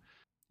child too.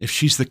 If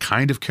she's the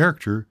kind of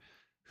character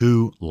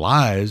who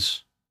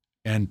lies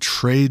and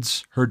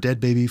trades her dead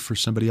baby for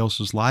somebody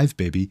else's live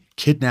baby,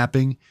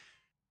 kidnapping,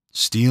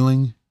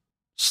 stealing,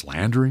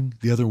 slandering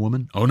the other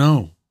woman, oh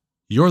no,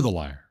 you're the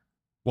liar.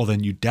 Well,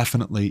 then you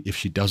definitely, if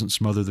she doesn't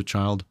smother the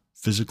child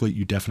physically,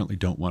 you definitely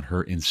don't want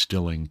her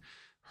instilling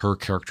her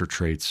character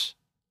traits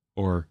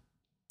or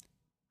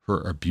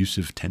her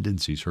abusive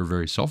tendencies, her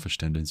very selfish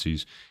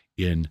tendencies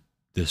in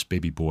this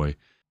baby boy.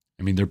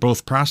 I mean, they're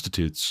both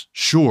prostitutes,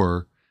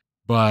 sure,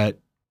 but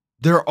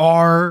there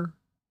are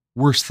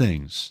worse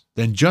things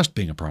than just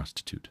being a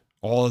prostitute.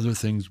 All other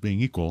things being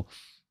equal,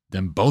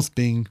 them both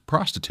being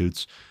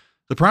prostitutes.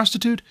 The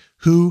prostitute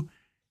who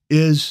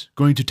is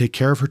going to take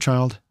care of her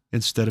child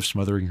instead of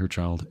smothering her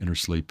child in her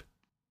sleep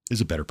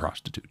is a better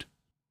prostitute.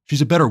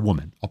 She's a better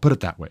woman. I'll put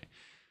it that way.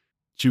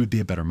 She would be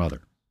a better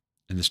mother.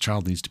 And this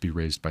child needs to be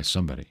raised by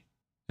somebody.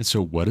 And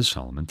so what is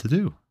Solomon to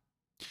do?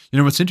 You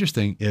know, what's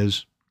interesting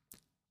is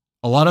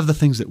a lot of the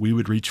things that we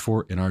would reach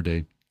for in our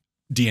day,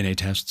 DNA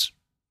tests,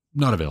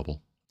 not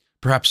available.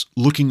 Perhaps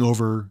looking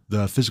over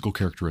the physical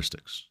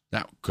characteristics.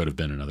 That could have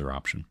been another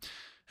option.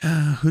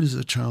 Who does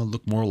the child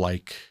look more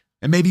like?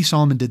 And maybe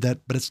Solomon did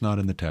that, but it's not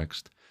in the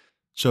text.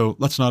 So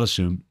let's not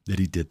assume that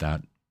he did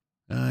that.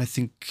 I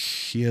think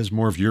he has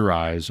more of your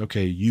eyes.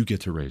 Okay, you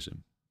get to raise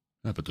him.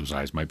 But those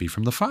eyes might be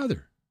from the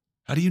father.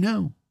 How do you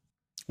know?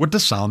 What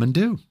does Solomon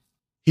do?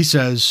 He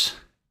says,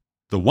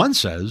 the one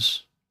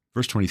says,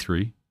 verse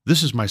 23,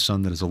 this is my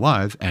son that is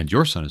alive, and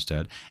your son is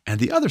dead. And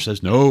the other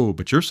says, no,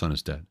 but your son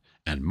is dead,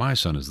 and my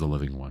son is the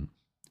living one.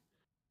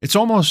 It's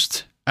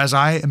almost, as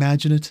I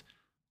imagine it,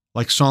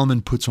 like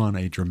Solomon puts on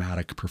a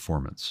dramatic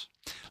performance.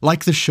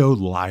 Like the show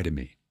Lie to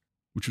Me,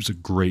 which was a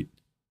great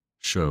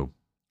show.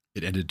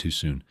 It ended too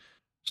soon.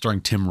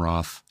 Starring Tim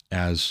Roth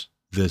as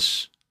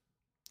this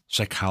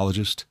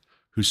psychologist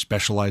who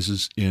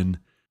specializes in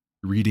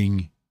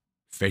reading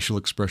facial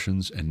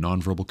expressions and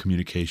nonverbal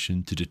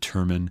communication to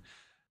determine,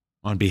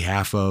 on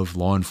behalf of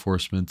law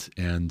enforcement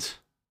and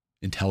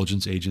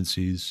intelligence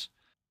agencies,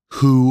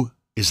 who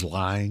is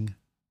lying,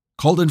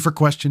 called in for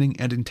questioning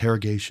and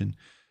interrogation.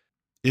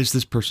 Is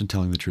this person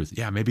telling the truth?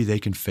 Yeah, maybe they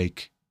can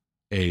fake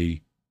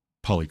a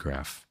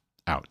polygraph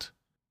out.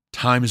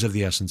 Time is of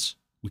the essence.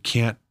 We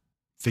can't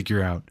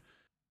figure out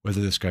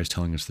whether this guy's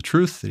telling us the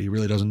truth, that he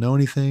really doesn't know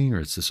anything, or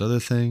it's this other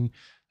thing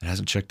that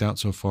hasn't checked out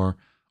so far,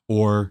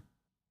 or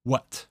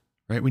what,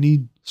 right? We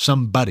need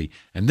somebody.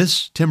 And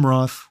this Tim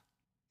Roth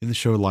in the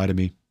show Lie to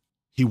Me,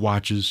 he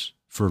watches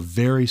for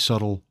very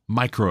subtle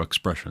micro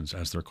expressions,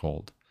 as they're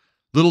called.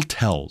 Little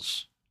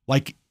tells,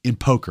 like in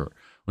poker,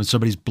 when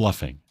somebody's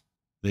bluffing,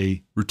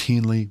 they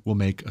routinely will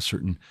make a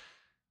certain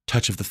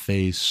touch of the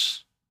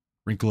face,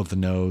 wrinkle of the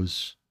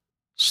nose,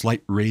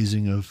 slight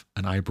raising of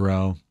an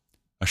eyebrow,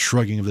 a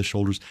shrugging of the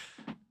shoulders.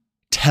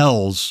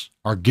 Tells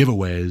are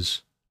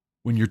giveaways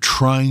when you're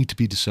trying to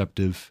be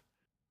deceptive.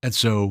 And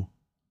so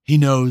he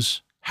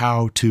knows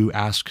how to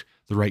ask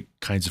the right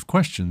kinds of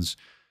questions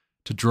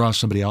to draw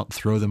somebody out and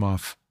throw them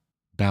off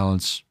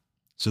balance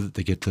so that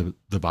they get to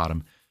the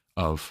bottom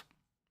of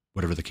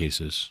whatever the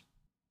case is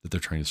that they're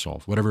trying to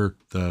solve, whatever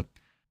the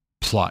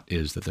plot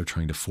is that they're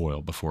trying to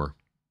foil before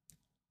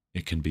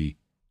it can be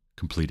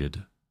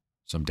completed.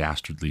 Some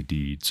dastardly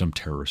deed, some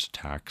terrorist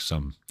attack,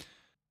 some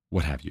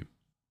what have you.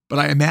 But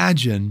I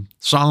imagine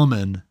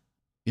Solomon,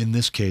 in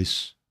this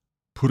case,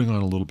 putting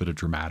on a little bit of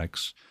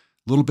dramatics,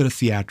 a little bit of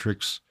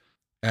theatrics,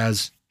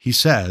 as he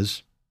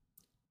says,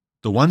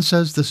 the one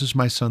says, this is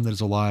my son that is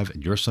alive,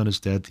 and your son is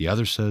dead. The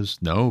other says,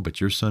 no, but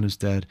your son is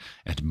dead,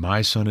 and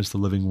my son is the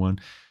living one.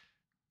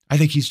 I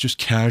think he's just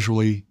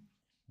casually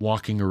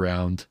walking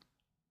around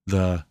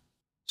the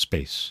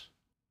space.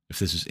 If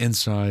this is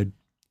inside,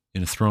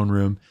 in a throne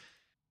room,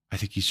 I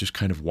think he's just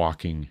kind of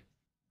walking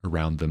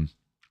around them,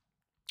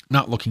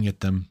 not looking at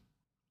them,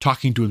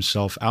 talking to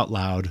himself out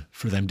loud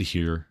for them to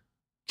hear,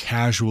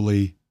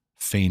 casually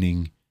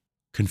feigning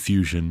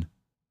confusion,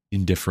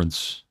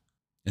 indifference.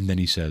 And then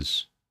he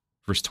says,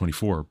 verse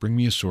 24, bring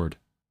me a sword.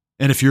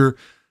 And if you're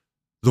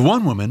the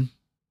one woman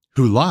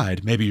who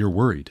lied, maybe you're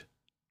worried,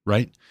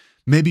 right?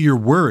 Maybe you're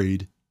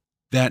worried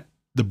that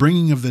the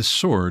bringing of this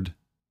sword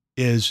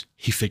is,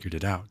 he figured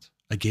it out.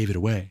 I gave it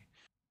away.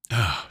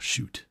 Oh,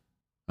 shoot.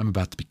 I'm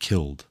about to be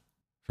killed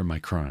for my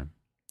crime.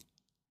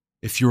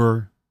 If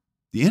you're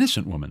the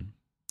innocent woman,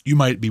 you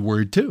might be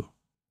worried too,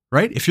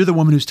 right? If you're the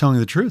woman who's telling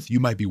the truth, you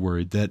might be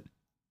worried that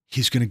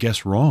he's going to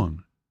guess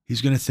wrong.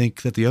 He's going to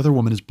think that the other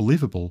woman is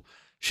believable.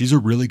 She's a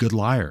really good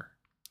liar.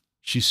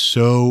 She's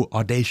so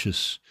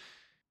audacious.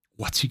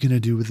 What's he going to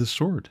do with the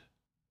sword?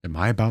 Am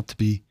I about to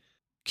be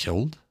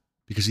killed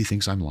because he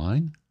thinks I'm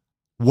lying?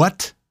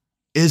 What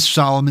is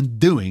Solomon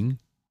doing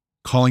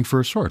calling for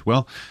a sword?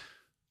 Well,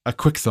 a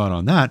quick thought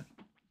on that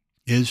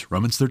is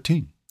Romans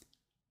 13.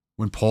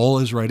 When Paul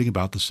is writing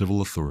about the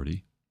civil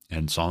authority,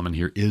 and Solomon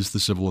here is the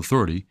civil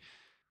authority,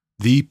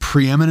 the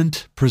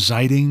preeminent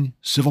presiding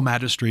civil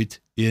magistrate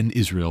in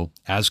Israel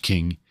as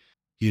king,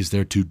 he is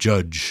there to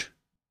judge,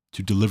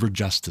 to deliver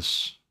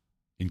justice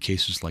in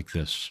cases like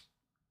this.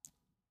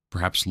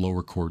 Perhaps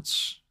lower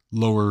courts,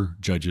 lower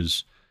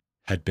judges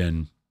had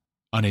been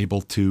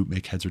unable to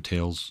make heads or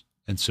tails,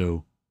 and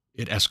so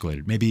it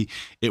escalated. Maybe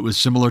it was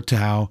similar to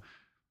how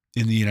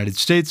in the United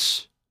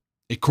States,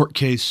 a court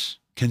case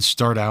can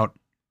start out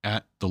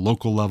at the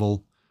local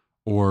level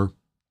or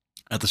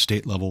at the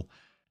state level,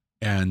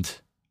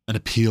 and an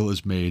appeal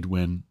is made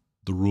when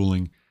the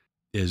ruling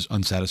is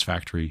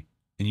unsatisfactory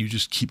and you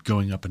just keep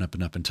going up and up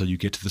and up until you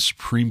get to the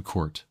Supreme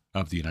Court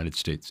of the United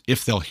States,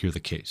 if they'll hear the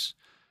case.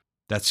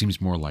 That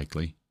seems more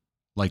likely.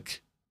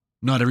 Like,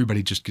 not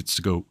everybody just gets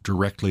to go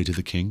directly to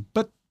the king,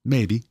 but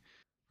maybe,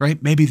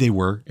 right? Maybe they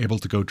were able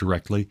to go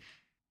directly.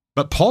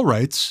 But Paul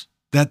writes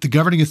that the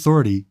governing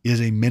authority is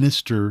a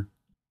minister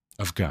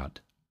of God.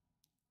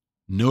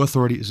 No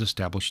authority is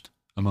established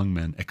among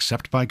men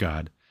except by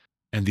God,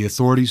 and the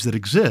authorities that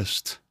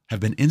exist have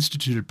been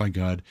instituted by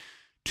God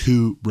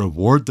to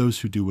reward those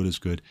who do what is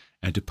good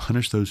and to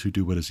punish those who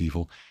do what is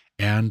evil.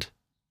 And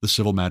the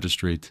civil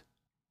magistrate,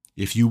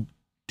 if you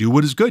do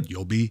what is good,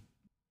 you'll be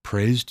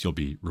praised, you'll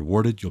be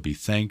rewarded, you'll be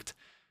thanked.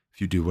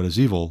 If you do what is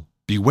evil,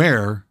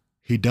 beware,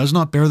 he does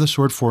not bear the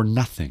sword for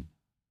nothing.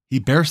 He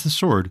bears the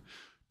sword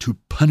to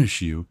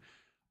punish you,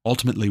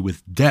 ultimately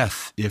with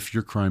death if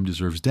your crime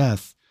deserves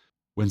death.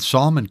 When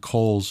Solomon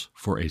calls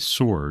for a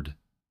sword,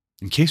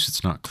 in case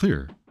it's not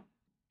clear,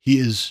 he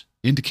is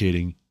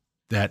indicating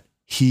that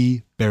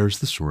he bears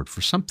the sword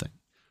for something,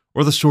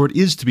 or the sword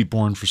is to be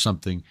borne for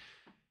something.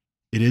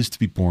 It is to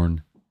be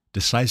borne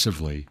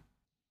decisively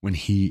when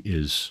he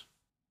is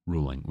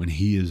ruling, when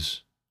he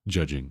is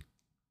judging.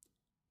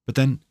 But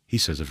then he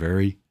says a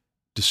very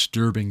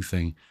disturbing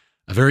thing,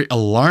 a very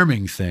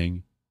alarming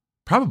thing,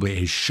 probably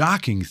a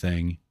shocking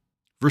thing.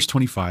 Verse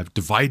 25,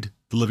 divide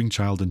the living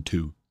child in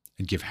two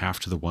and give half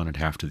to the one and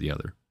half to the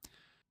other.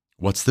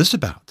 What's this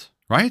about,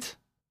 right?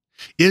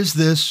 Is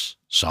this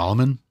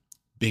Solomon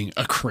being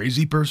a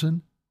crazy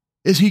person?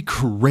 Is he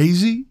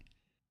crazy?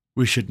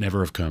 We should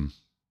never have come.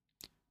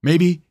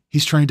 Maybe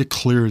he's trying to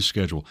clear his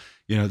schedule.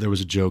 You know, there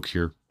was a joke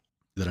here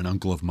that an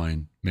uncle of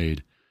mine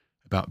made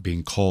about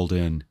being called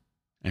in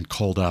and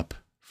called up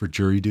for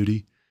jury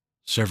duty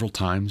several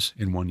times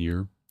in one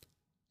year,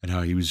 and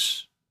how he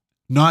was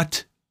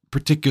not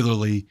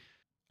particularly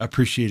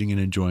appreciating and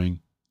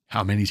enjoying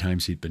how many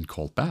times he'd been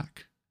called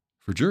back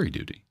for jury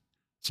duty.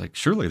 It's like,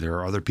 surely there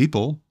are other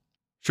people.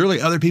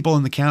 Surely other people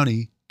in the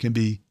county can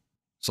be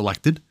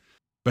selected.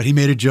 But he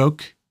made a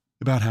joke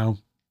about how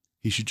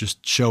he should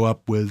just show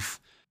up with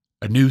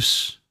a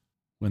noose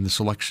when the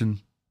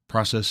selection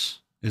process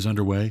is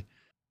underway.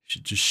 He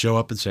should just show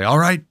up and say, all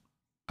right,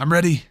 I'm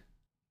ready.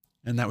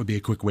 And that would be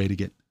a quick way to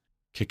get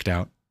kicked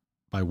out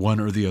by one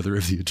or the other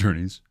of the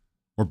attorneys,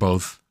 or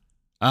both.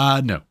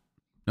 No,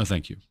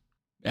 thank you.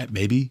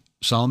 Maybe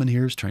Solomon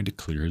here is trying to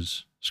clear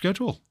his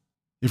schedule.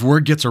 If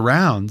word gets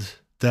around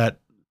that,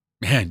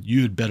 man,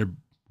 you had better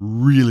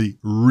really,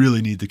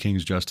 really need the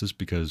king's justice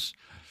because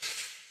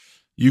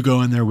you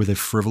go in there with a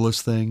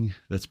frivolous thing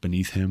that's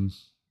beneath him.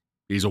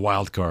 He's a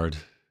wild card.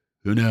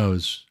 Who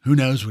knows? Who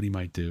knows what he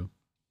might do?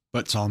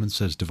 But Solomon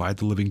says, divide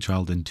the living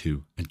child in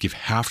two and give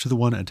half to the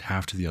one and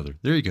half to the other.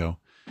 There you go.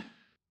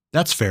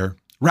 That's fair.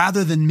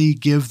 Rather than me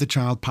give the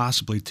child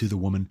possibly to the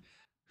woman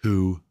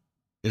who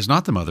is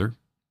not the mother,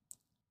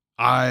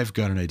 I've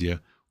got an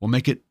idea. We'll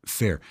make it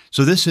fair.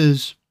 So this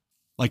is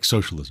like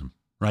socialism,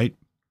 right?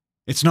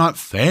 It's not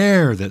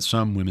fair that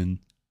some women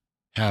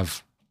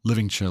have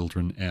living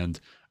children and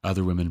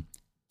other women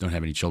don't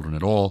have any children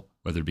at all,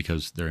 whether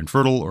because they're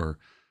infertile or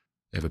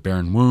they have a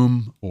barren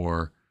womb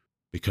or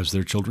because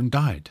their children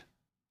died.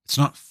 It's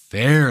not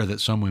fair that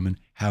some women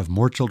have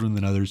more children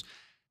than others.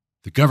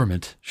 The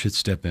government should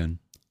step in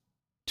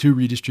to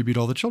redistribute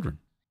all the children.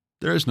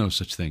 There is no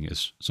such thing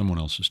as someone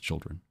else's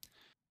children.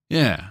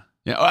 Yeah.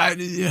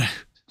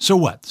 So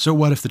what? So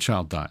what if the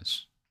child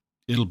dies?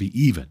 It'll be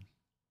even,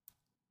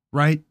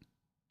 right?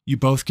 You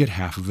both get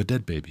half of a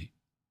dead baby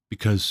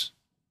because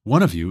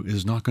one of you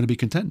is not going to be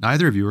content.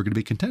 Neither of you are going to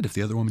be content if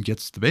the other woman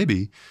gets the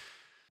baby.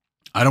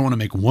 I don't want to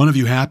make one of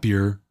you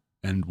happier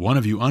and one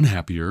of you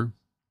unhappier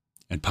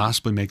and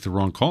possibly make the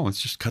wrong call.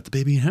 Let's just cut the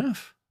baby in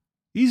half.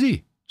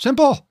 Easy.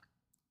 Simple.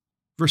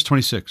 Verse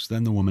 26,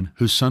 then the woman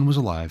whose son was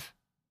alive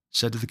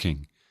said to the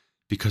king,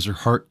 because her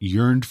heart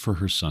yearned for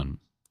her son,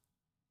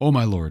 O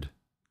my lord,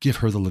 give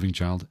her the living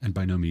child and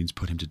by no means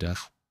put him to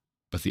death.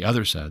 But the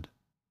other said,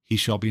 he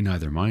shall be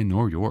neither mine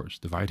nor yours.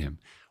 Divide him.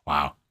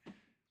 Wow.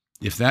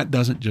 If that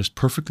doesn't just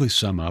perfectly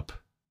sum up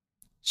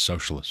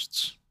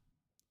socialists.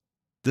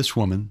 This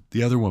woman,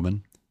 the other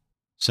woman,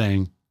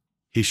 saying,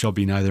 he shall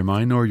be neither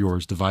mine nor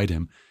yours, divide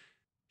him.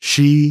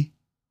 She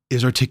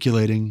is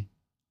articulating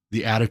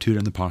the attitude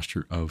and the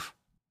posture of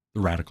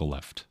the radical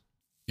left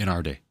in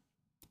our day.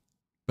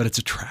 But it's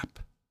a trap,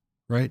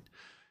 right?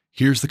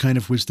 Here's the kind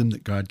of wisdom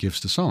that God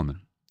gives to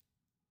Solomon.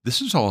 This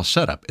is all a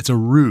setup. It's a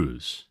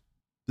ruse.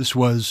 This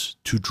was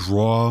to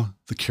draw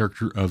the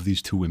character of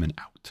these two women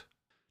out,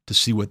 to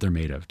see what they're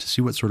made of, to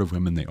see what sort of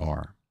women they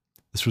are.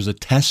 This was a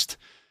test,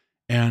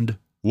 and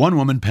one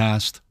woman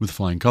passed with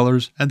flying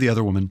colors, and the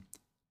other woman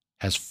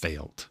has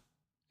failed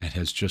and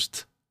has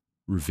just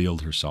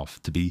revealed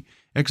herself to be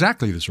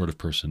exactly the sort of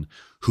person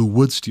who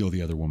would steal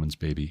the other woman's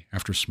baby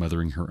after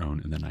smothering her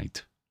own in the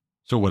night.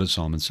 So what does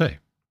Solomon say?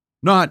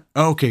 Not,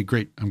 okay,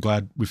 great, I'm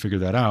glad we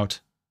figured that out,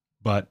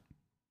 but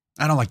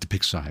I don't like to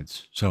pick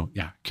sides. So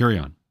yeah, carry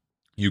on.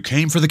 You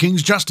came for the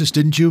king's justice,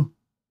 didn't you?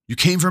 You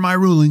came for my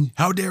ruling.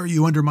 How dare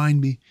you undermine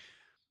me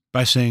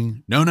by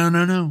saying,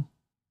 no,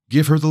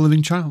 give her the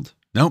living child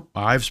Nope,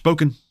 I've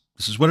spoken.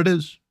 This is what it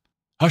is.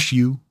 Hush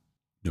you.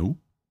 No,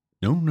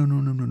 no, no, no,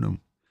 no, no, no.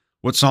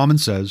 What Solomon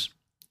says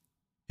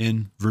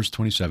in verse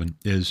 27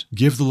 is,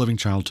 give the living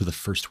child to the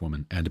first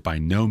woman and by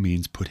no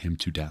means put him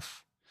to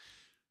death.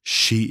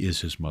 She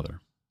is his mother.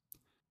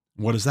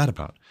 What is that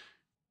about?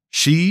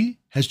 She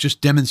has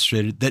just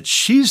demonstrated that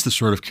she's the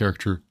sort of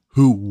character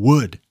who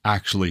would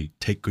actually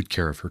take good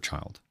care of her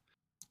child.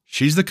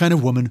 She's the kind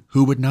of woman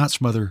who would not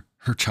smother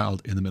her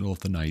child in the middle of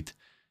the night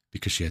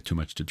because she had too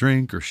much to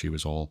drink or she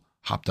was all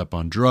hopped up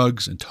on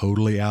drugs and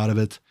totally out of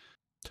it,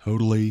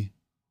 totally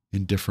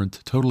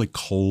indifferent, totally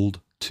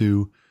cold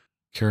to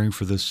caring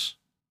for this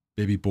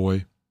baby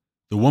boy.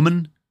 The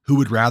woman who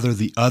would rather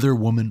the other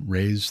woman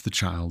raise the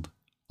child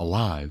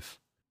alive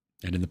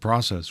and in the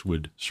process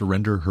would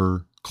surrender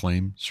her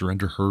claim,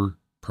 surrender her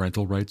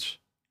parental rights,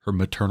 her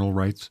maternal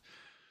rights.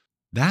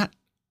 That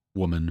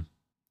woman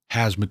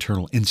has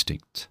maternal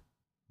instinct.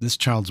 This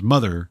child's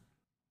mother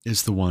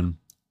is the one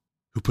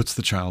who puts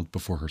the child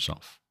before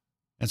herself.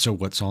 And so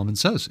what Solomon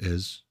says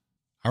is,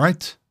 all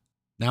right,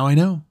 now I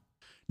know.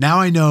 Now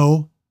I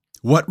know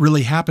what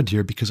really happened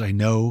here because I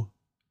know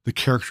the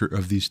character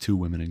of these two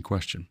women in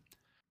question.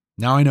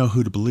 Now I know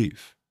who to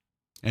believe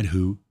and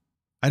who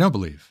I don't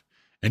believe.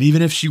 And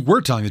even if she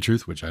were telling the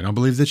truth, which I don't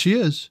believe that she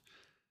is,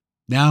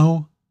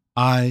 now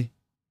I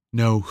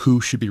know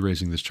who should be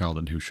raising this child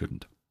and who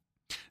shouldn't.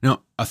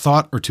 Now, a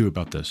thought or two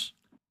about this.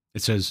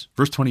 It says,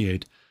 verse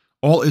 28,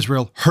 all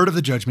Israel heard of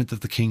the judgment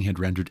that the king had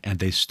rendered, and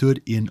they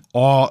stood in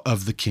awe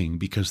of the king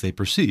because they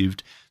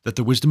perceived that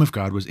the wisdom of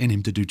God was in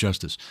him to do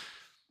justice.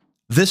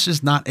 This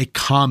is not a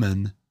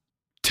common,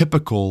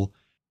 typical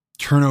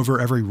turn over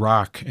every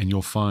rock and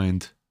you'll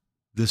find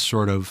this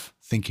sort of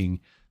thinking,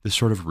 this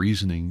sort of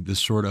reasoning, this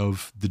sort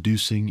of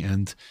deducing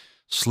and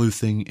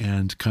sleuthing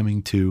and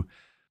coming to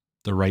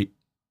the right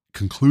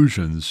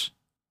conclusions.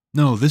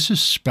 No, this is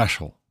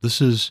special.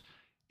 This is,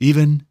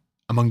 even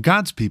among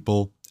God's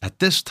people at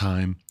this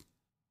time,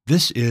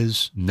 this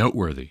is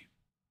noteworthy.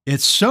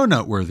 It's so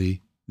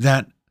noteworthy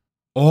that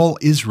all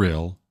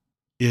Israel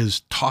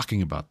is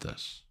talking about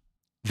this.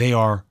 They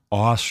are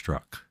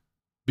awestruck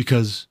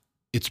because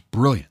it's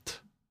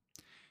brilliant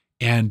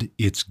and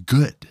it's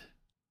good.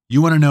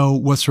 You want to know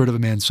what sort of a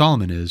man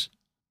Solomon is?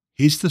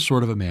 He's the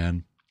sort of a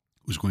man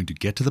who's going to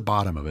get to the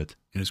bottom of it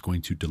and is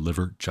going to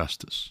deliver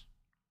justice.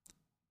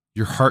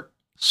 Your heart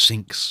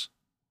sinks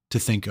to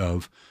think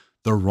of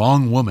the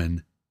wrong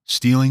woman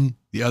stealing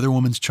the other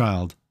woman's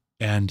child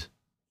and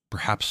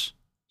perhaps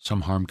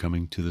some harm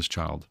coming to this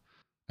child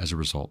as a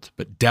result,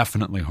 but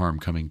definitely harm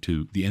coming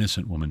to the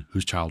innocent woman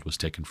whose child was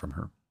taken from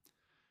her.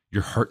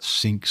 Your heart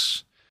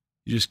sinks.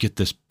 You just get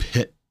this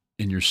pit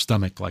in your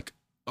stomach like,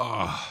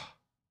 oh,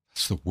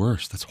 that's the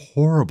worst. That's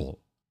horrible.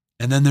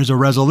 And then there's a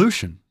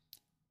resolution.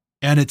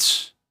 And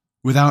it's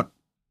without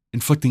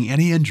inflicting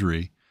any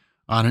injury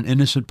on an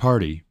innocent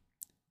party,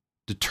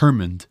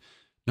 determined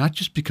not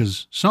just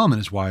because Solomon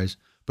is wise,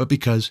 but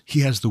because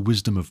he has the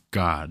wisdom of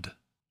God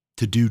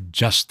to do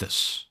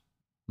justice.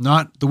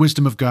 Not the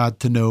wisdom of God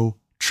to know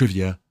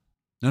trivia.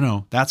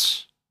 No,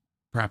 that's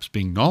perhaps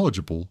being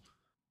knowledgeable.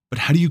 But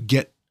how do you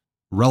get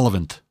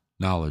relevant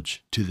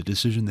knowledge to the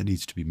decision that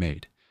needs to be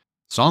made?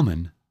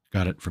 Solomon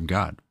got it from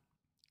God,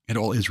 and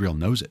all Israel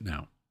knows it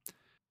now.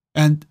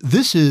 And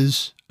this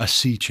is a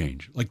sea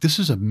change. Like, this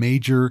is a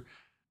major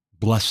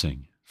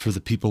blessing for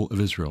the people of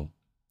Israel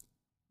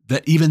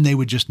that even they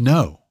would just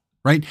know,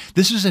 right?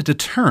 This is a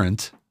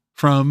deterrent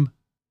from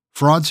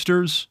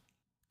fraudsters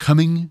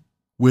coming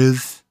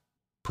with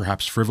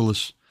perhaps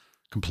frivolous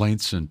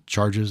complaints and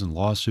charges and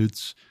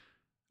lawsuits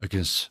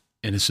against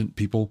innocent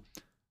people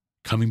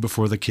coming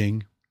before the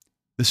king.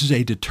 This is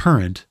a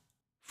deterrent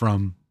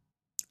from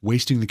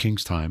wasting the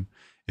king's time.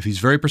 If he's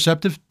very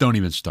perceptive, don't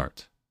even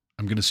start.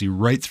 I'm going to see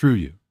right through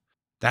you.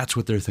 That's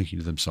what they're thinking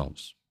to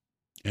themselves.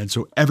 And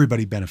so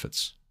everybody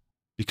benefits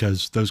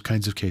because those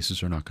kinds of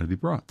cases are not going to be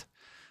brought.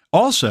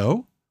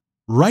 Also,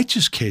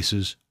 righteous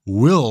cases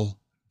will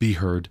be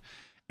heard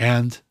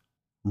and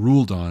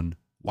ruled on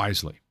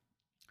wisely.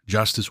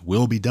 Justice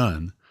will be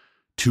done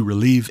to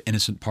relieve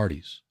innocent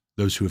parties,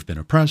 those who have been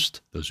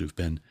oppressed, those who've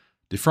been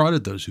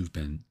defrauded, those who've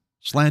been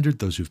slandered,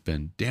 those who've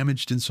been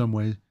damaged in some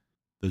way,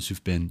 those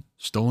who've been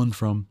stolen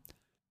from.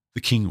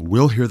 The king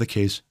will hear the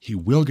case. He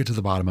will get to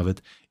the bottom of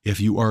it. If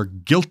you are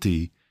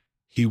guilty,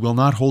 he will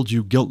not hold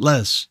you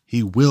guiltless.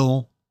 He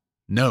will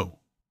know.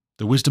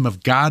 The wisdom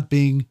of God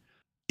being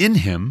in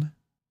him,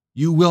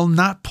 you will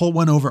not pull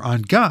one over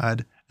on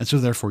God, and so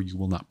therefore you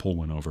will not pull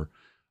one over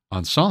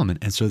on Solomon.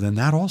 And so then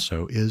that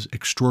also is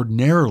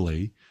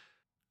extraordinarily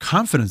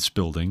confidence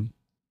building,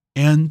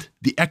 and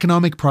the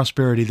economic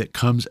prosperity that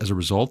comes as a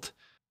result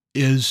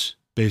is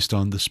based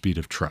on the speed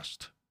of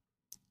trust.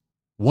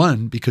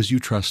 One, because you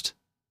trust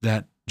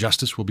that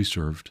justice will be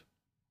served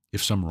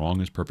if some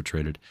wrong is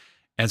perpetrated.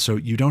 And so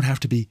you don't have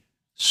to be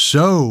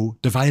so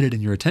divided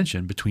in your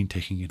attention between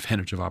taking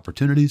advantage of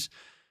opportunities,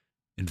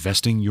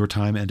 investing your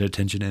time and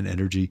attention and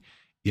energy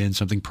in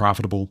something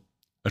profitable,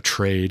 a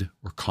trade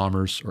or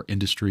commerce or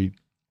industry,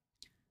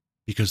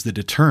 because the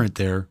deterrent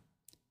there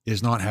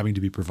is not having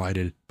to be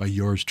provided by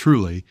yours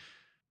truly.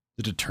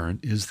 The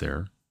deterrent is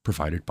there,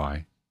 provided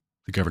by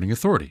the governing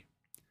authority.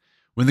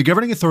 When the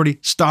governing authority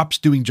stops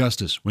doing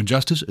justice, when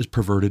justice is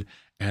perverted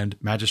and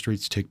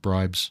magistrates take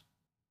bribes,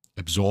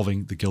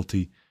 absolving the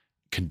guilty,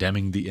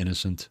 condemning the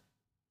innocent,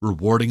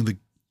 rewarding the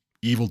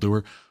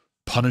evildoer,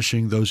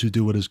 punishing those who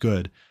do what is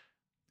good,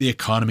 the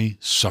economy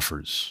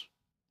suffers.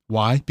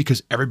 Why?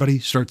 Because everybody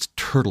starts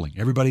turtling.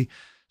 Everybody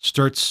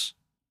starts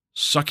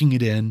sucking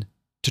it in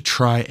to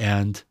try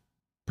and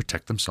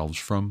protect themselves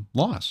from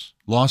loss.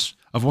 Loss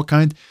of what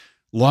kind?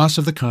 Loss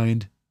of the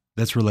kind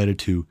that's related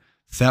to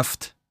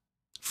theft,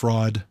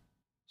 fraud,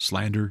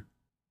 slander.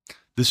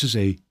 This is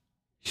a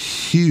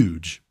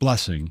huge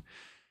blessing,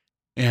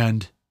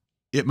 and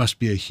it must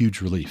be a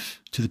huge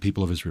relief to the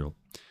people of Israel.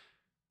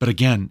 But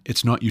again,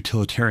 it's not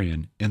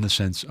utilitarian in the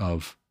sense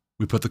of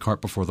we put the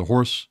cart before the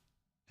horse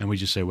and we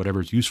just say whatever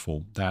is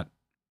useful, that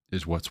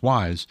is what's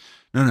wise.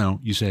 No,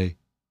 you say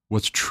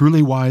what's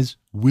truly wise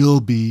will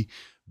be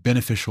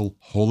beneficial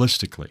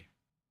holistically.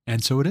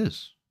 And so it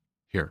is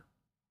here.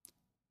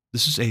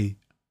 This is a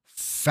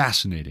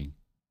fascinating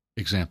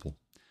example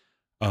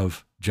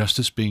of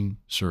justice being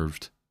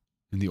served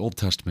in the Old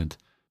Testament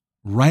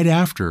right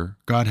after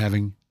God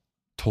having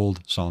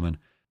told Solomon,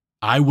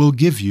 I will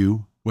give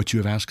you what you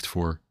have asked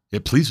for.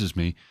 It pleases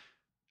me.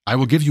 I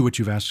will give you what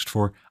you've asked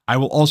for. I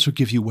will also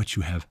give you what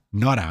you have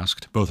not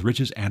asked, both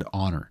riches and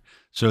honor,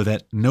 so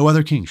that no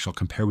other king shall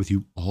compare with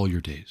you all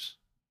your days.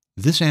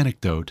 This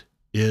anecdote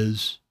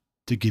is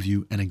to give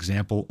you an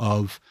example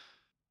of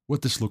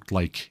what this looked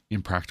like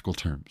in practical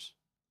terms.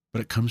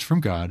 But it comes from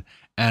God,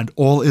 and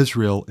all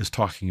Israel is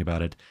talking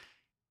about it.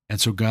 And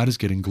so God is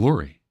getting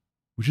glory,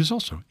 which is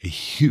also a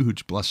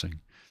huge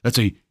blessing. That's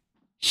a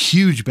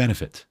huge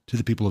benefit to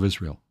the people of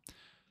Israel,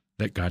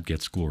 that God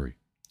gets glory.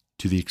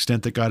 To the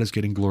extent that God is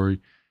getting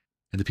glory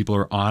and the people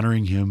are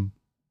honoring him,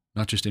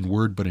 not just in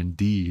word, but in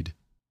deed,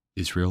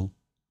 Israel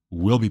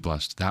will be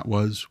blessed. That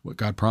was what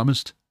God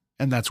promised,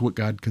 and that's what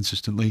God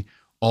consistently,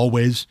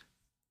 always,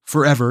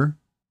 forever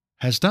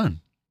has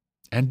done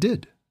and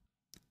did.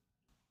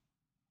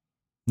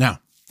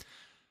 Now,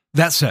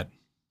 that said,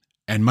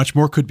 and much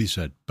more could be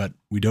said, but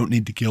we don't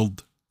need to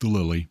gild the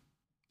lily.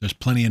 There's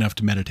plenty enough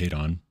to meditate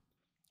on.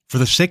 For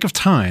the sake of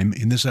time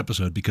in this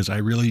episode, because I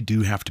really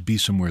do have to be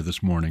somewhere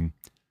this morning,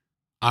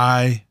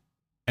 I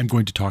am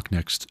going to talk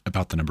next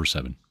about the number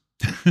 7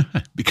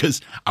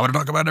 because I want to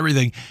talk about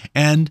everything.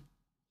 And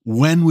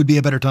when would be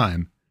a better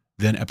time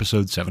than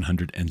episode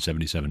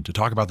 777 to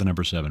talk about the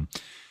number 7?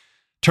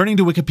 Turning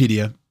to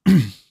Wikipedia,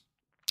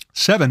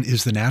 7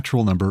 is the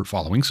natural number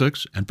following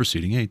 6 and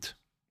preceding 8.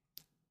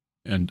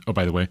 And, oh,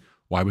 by the way,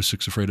 why was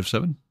 6 afraid of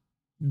 7?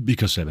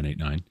 Because 7, 8,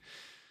 9.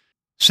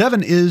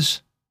 7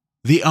 is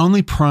the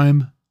only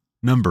prime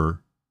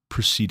number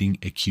preceding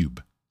a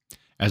cube.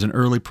 As an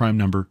early prime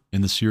number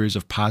in the series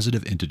of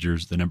positive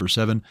integers, the number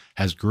 7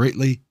 has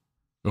great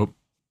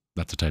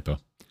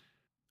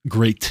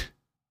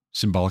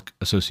symbolic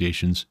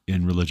associations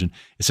in religion.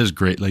 It says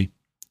greatly.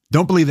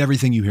 Don't believe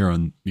everything you hear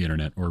on the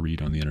internet or read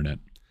on the internet.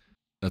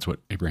 That's what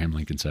Abraham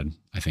Lincoln said.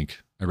 I think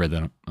I read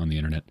that on the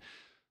internet.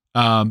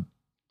 The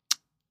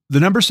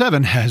number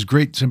 7 has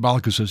great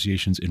symbolic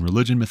associations in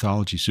religion,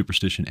 mythology,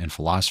 superstition, and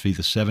philosophy.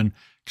 The 7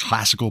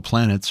 classical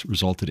planets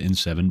resulted in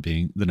 7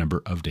 being the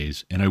number of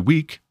days in a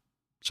week.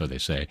 So they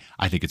say.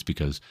 I think it's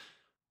because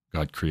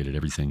God created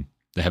everything,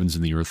 the heavens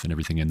and the earth and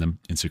everything in them,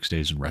 in 6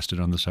 days and rested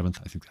on the 7th.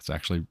 I think that's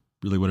actually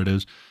really what it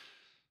is.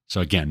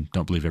 So again,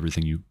 don't believe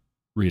everything you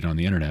read on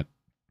the internet.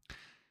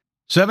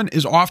 7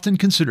 is often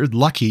considered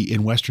lucky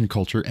in Western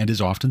culture and is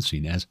often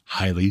seen as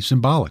highly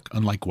symbolic.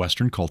 Unlike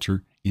Western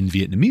culture, in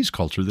Vietnamese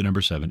culture, the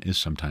number 7 is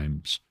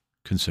sometimes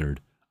considered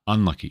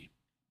unlucky.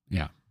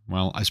 Yeah,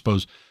 well, I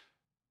suppose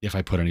if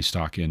I put any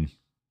stock in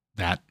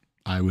that,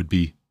 I would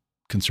be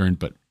concerned,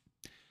 but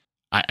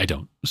I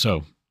don't.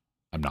 So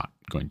I'm not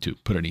going to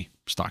put any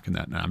stock in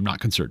that. And I'm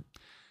not concerned.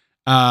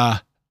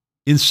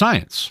 In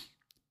science,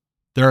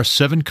 there are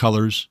 7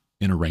 colors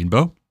in a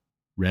rainbow: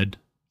 red,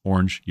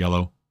 orange,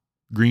 yellow,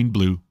 green,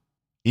 blue,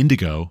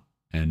 indigo,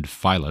 and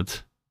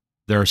violet.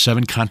 There are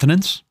 7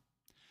 continents,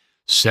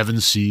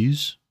 7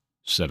 seas,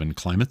 7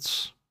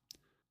 climates.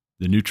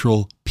 The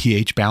neutral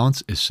pH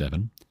balance is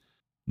 7.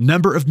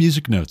 Number of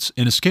music notes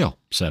in a scale,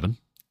 7.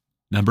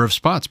 Number of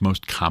spots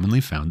most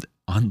commonly found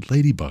on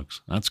ladybugs.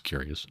 That's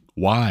curious.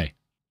 Why?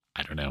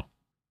 I don't know.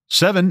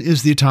 7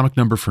 is the atomic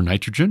number for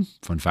nitrogen.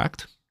 Fun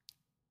fact.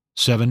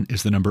 7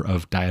 is the number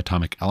of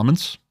diatomic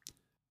elements.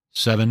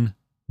 7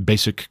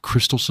 basic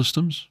crystal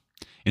systems.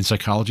 In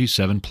psychology,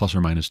 7 plus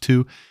or minus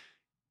 2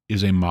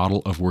 is a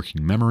model of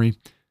working memory.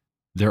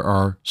 There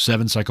are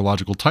 7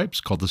 psychological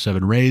types called the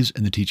 7 rays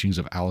in the teachings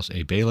of Alice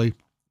A. Bailey.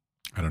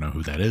 I don't know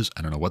who that is.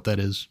 I don't know what that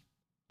is.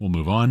 We'll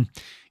move on.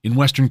 In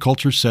Western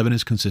culture, 7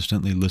 is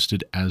consistently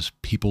listed as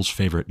people's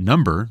favorite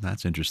number.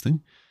 That's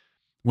interesting.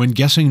 When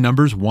guessing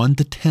numbers 1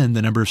 to 10,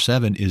 the number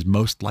 7 is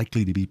most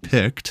likely to be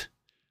picked,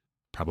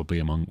 probably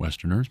among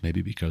Westerners,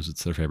 maybe because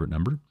it's their favorite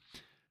number.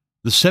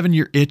 The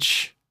 7-year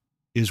itch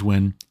is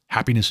when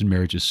happiness in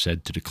marriage is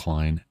said to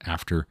decline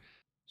after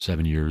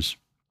 7 years.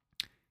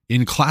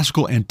 In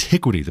classical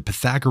antiquity, the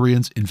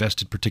Pythagoreans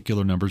invested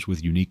particular numbers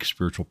with unique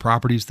spiritual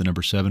properties. The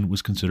number 7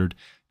 was considered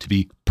to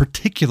be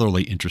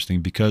particularly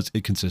interesting because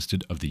it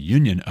consisted of the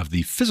union of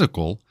the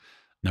physical,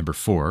 number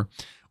 4,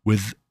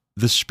 with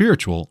the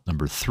spiritual,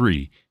 number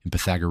 3. In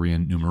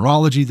Pythagorean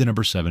numerology, the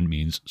number 7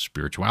 means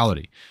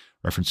spirituality.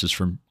 References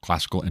from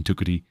classical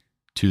antiquity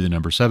to the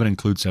number 7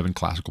 include 7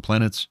 classical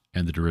planets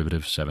and the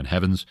derivative 7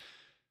 heavens,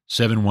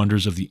 7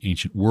 wonders of the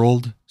ancient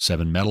world,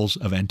 7 metals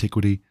of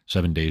antiquity,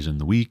 7 days in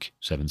the week,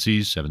 7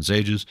 seas, 7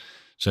 sages,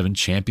 7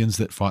 champions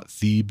that fought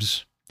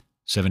Thebes,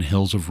 7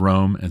 hills of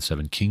Rome and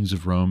 7 kings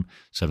of Rome,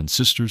 7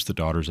 sisters, the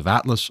daughters of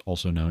Atlas,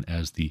 also known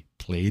as the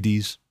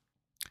Pleiades.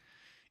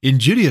 In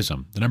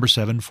Judaism, the number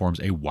 7 forms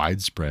a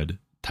widespread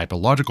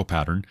typological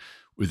pattern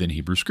within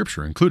Hebrew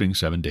scripture, including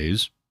 7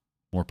 days,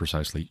 more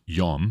precisely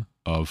Yom,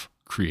 of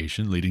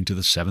creation, leading to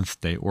the 7th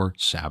day or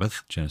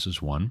Sabbath,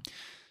 Genesis 1.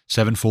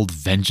 7-fold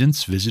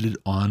vengeance visited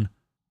on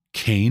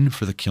Cain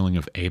for the killing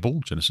of Abel,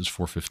 Genesis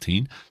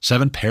 4:15.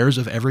 7 pairs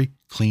of every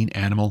clean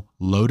animal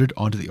loaded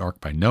onto the ark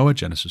by Noah,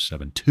 Genesis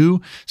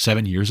 7:2.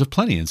 7 years of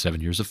plenty and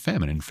 7 years of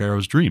famine in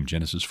Pharaoh's dream,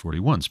 Genesis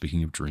 41.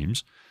 Speaking of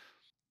dreams,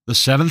 the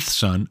 7th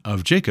son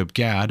of Jacob,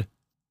 Gad,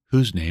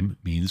 whose name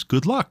means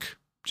good luck,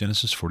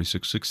 Genesis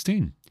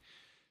 46:16.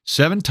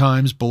 7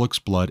 times bullock's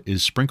blood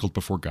is sprinkled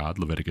before God,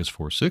 Leviticus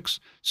 4:6.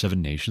 7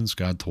 nations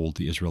God told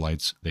the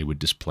Israelites they would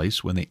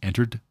displace when they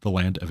entered the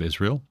land of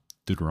Israel,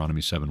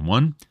 Deuteronomy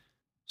 7:1.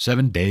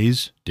 7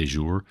 days, de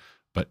jure,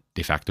 but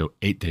de facto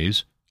 8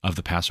 days, of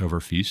the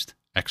Passover feast,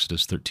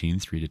 Exodus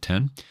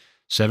 13:3-10.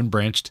 7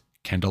 branched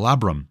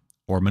candelabrum,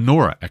 or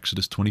menorah,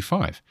 Exodus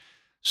 25.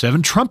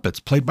 7 trumpets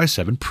played by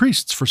 7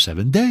 priests for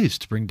 7 days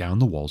to bring down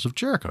the walls of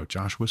Jericho,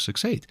 Joshua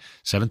 6:8.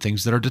 7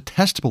 things that are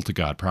detestable to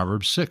God,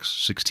 Proverbs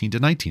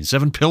 6:16-19.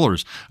 7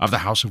 pillars of the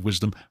house of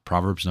wisdom,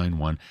 Proverbs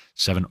 9:1.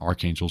 7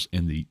 archangels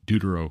in the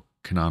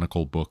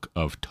Deuterocanonical book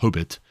of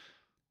Tobit.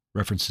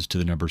 References to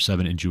the number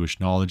 7 in Jewish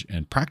knowledge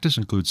and practice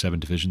include 7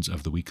 divisions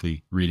of the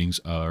weekly readings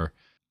are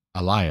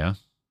Aliyah,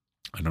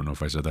 I don't know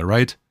if I said that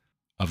right,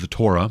 of the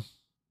Torah.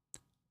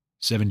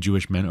 7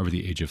 Jewish men over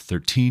the age of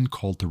 13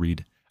 called to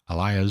read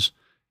Aliyahs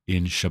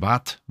in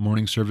Shabbat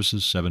morning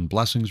services, 7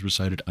 blessings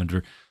recited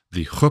under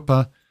the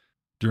chuppah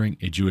during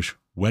a Jewish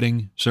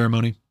wedding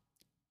ceremony,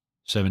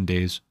 7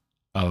 days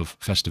of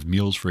festive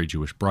meals for a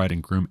Jewish bride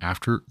and groom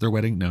after their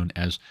wedding, known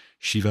as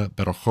Shiva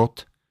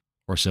Berachot,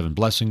 or 7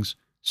 blessings,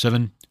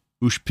 7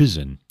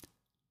 Ushpizin,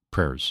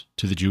 prayers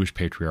to the Jewish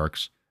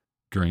patriarchs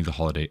during the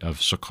holiday of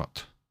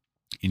Sukkot.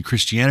 In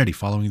Christianity,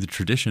 following the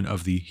tradition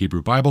of the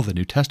Hebrew Bible, the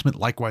New Testament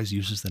likewise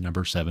uses the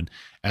number 7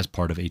 as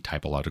part of a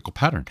typological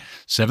pattern.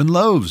 7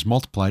 loaves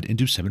multiplied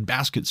into 7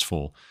 baskets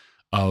full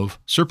of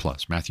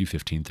surplus, Matthew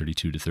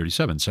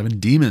 15:32-37. 7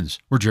 demons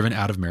were driven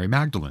out of Mary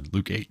Magdalene,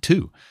 Luke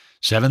 8:2.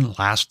 7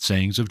 last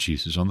sayings of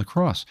Jesus on the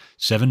cross.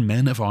 7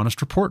 men of honest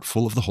report,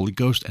 full of the Holy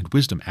Ghost and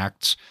wisdom,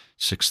 Acts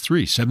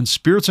 6:3. 7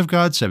 spirits of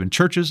God, 7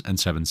 churches, and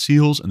 7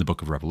 seals in the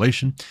book of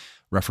Revelation.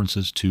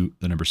 References to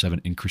the number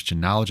 7 in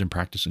Christian knowledge and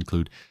practice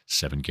include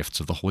 7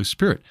 gifts of the Holy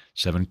Spirit,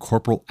 7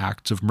 corporal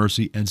acts of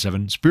mercy, and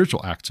 7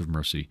 spiritual acts of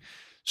mercy.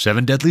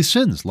 7 deadly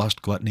sins,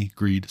 lust, gluttony,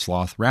 greed,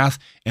 sloth, wrath,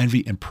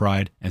 envy, and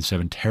pride, and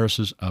 7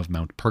 terraces of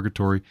Mount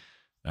Purgatory.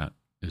 That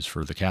is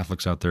for the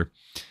Catholics out there.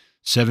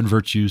 7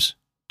 virtues,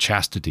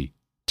 chastity,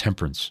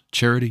 temperance,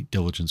 charity,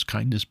 diligence,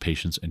 kindness,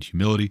 patience, and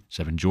humility.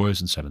 7 joys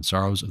and 7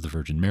 sorrows of the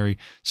Virgin Mary.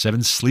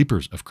 7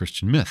 sleepers of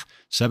Christian myth.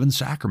 7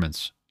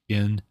 sacraments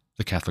in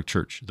the Catholic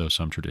Church, though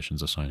some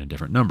traditions assign a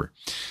different number.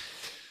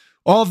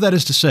 All of that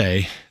is to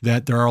say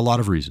that there are a lot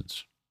of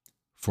reasons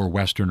for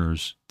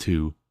Westerners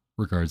to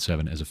regard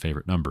 7 as a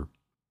favorite number.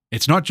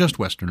 It's not just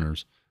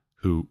Westerners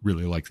who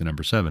really like the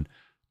number 7,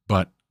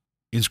 but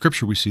in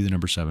Scripture we see the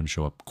number 7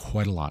 show up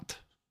quite a lot.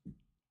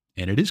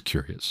 And it is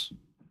curious.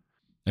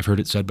 I've heard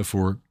it said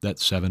before that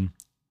 7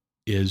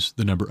 is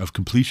the number of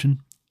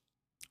completion.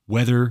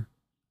 Whether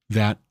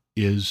that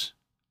is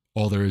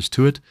all there is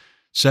to it,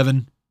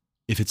 7,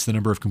 if it's the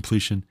number of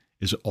completion,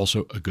 is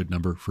also a good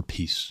number for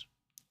peace.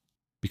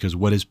 Because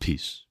what is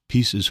peace?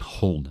 Peace is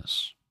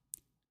wholeness.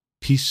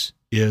 Peace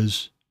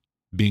is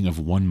being of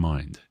one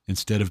mind.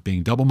 Instead of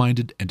being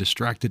double-minded and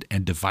distracted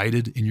and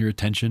divided in your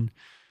attention,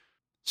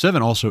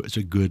 7 also is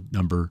a good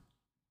number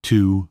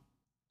to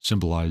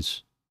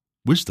symbolize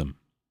wisdom.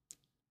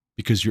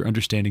 Because you're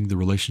understanding the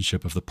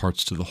relationship of the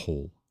parts to the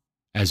whole.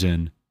 As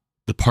in,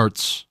 the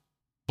parts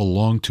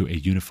belong to a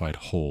unified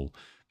whole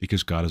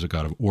because God is a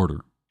God of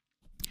order.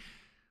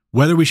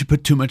 Whether we should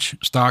put too much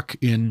stock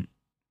in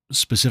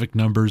specific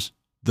numbers,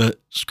 the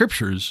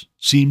Scriptures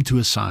seem to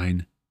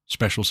assign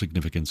special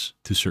significance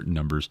to certain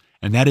numbers,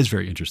 and that is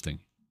very interesting.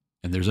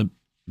 And there's a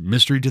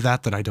mystery to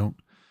that I don't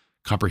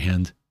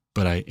comprehend,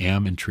 but I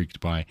am intrigued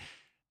by.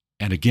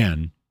 And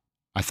again,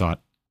 I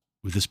thought,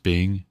 with this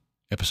being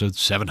episode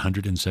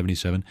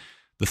 777,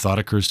 the thought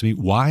occurs to me,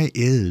 why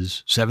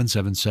is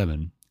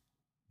 777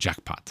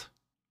 jackpot,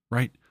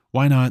 right?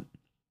 Why not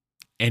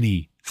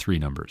any 3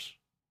 numbers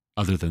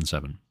other than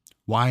 7?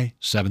 Why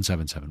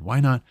 777?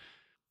 Why not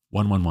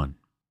 111,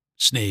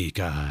 snake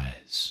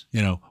eyes.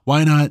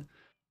 Why not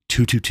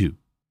 222,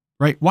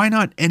 right? Why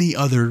not any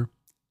other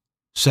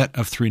set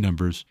of three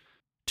numbers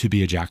to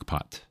be a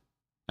jackpot?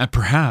 And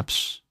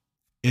perhaps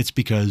it's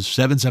because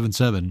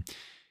 777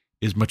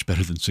 is much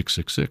better than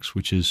 666,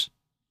 which is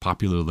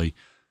popularly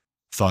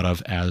thought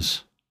of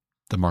as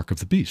the mark of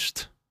the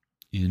beast.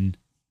 In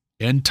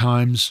end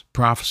times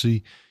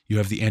prophecy, you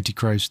have the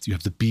Antichrist, you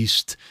have the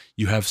beast,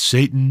 you have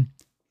Satan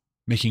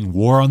making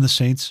war on the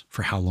saints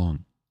for how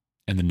long?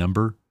 And the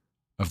number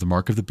of the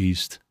mark of the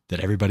beast that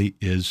everybody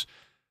is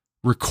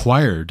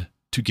required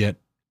to get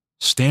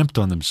stamped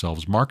on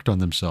themselves, marked on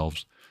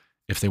themselves,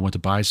 if they want to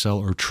buy, sell,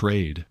 or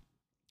trade,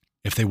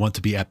 if they want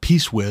to be at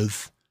peace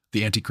with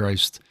the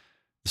Antichrist,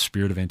 the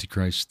spirit of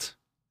Antichrist,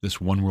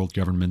 this one world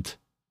government,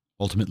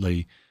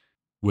 ultimately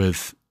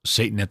with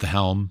Satan at the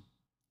helm,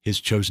 his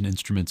chosen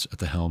instruments at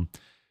the helm.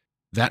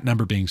 That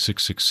number being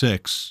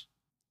 666,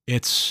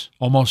 it's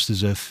almost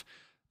as if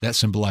that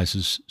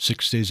symbolizes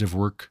 6 days of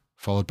work,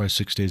 followed by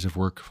 6 days of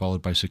work,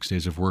 followed by 6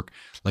 days of work,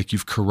 like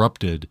you've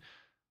corrupted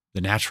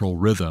the natural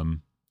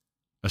rhythm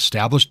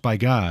established by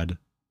God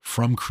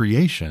from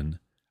creation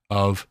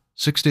of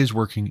 6 days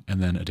working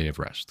and then a day of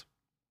rest.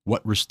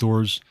 What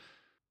restores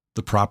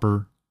the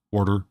proper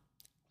order?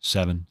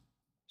 7,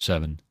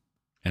 7,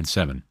 and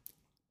 7.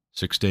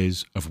 6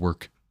 days of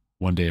work,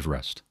 1 day of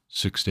rest.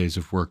 6 days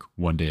of work,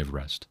 1 day of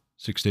rest.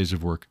 6 days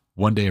of work,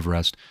 1 day of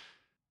rest.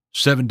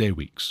 7-day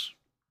weeks.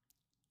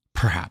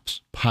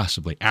 Perhaps,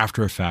 possibly,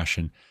 after a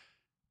fashion,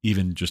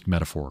 even just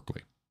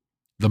metaphorically.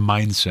 The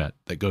mindset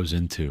that goes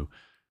into,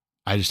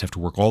 I just have to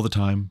work all the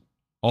time,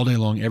 all day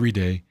long, every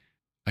day.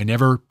 I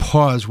never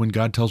pause when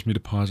God tells me to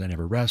pause. I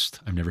never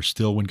rest. I'm never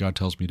still when God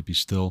tells me to be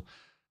still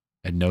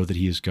and know that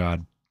he is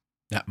God.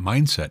 That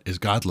mindset is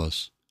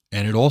godless,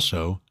 and it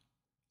also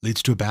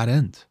leads to a bad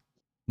end.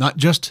 Not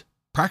just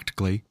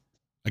practically,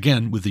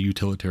 again, with the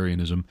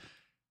utilitarianism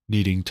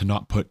needing to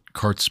not put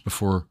carts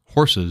before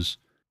horses,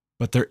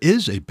 but there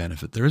is a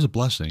benefit, there is a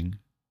blessing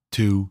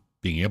to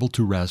being able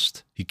to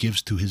rest. He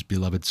gives to his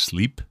beloved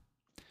sleep.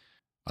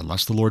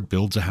 Unless the Lord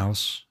builds a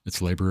house,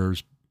 its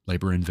laborers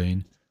labor in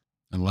vain.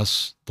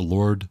 Unless the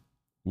Lord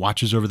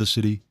watches over the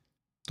city,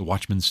 the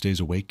watchman stays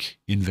awake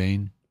in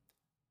vain.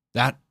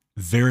 That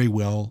very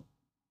well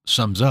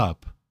sums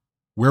up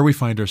where we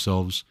find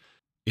ourselves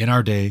in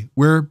our day,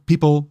 where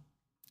people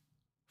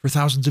for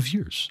thousands of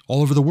years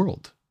all over the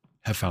world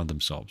have found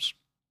themselves.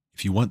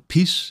 If you want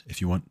peace, if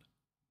you want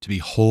to be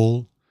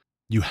whole,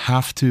 you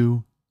have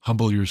to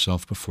humble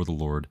yourself before the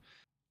Lord.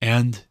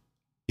 And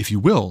if you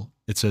will,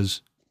 it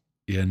says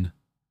in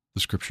the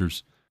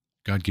scriptures,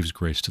 God gives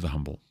grace to the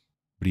humble,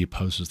 but he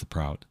opposes the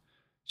proud.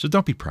 So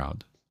don't be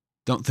proud.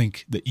 Don't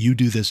think that you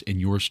do this in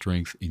your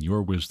strength, in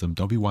your wisdom.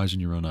 Don't be wise in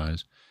your own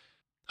eyes.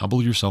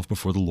 Humble yourself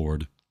before the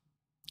Lord,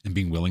 and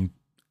being willing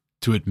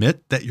to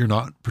admit that you're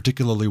not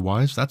particularly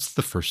wise. That's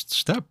the first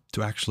step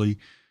to actually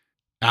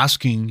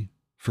asking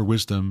for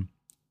wisdom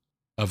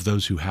of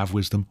those who have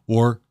wisdom,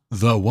 or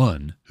the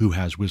one who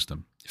has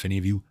wisdom. If any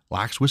of you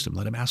lacks wisdom,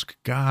 let him ask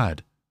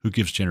God, who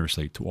gives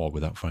generously to all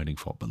without finding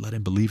fault, but let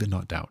him believe and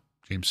not doubt,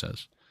 James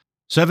says.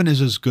 7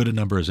 is as good a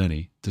number as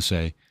any to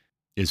say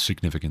is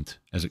significant,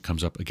 as it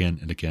comes up again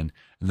and again.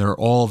 And there are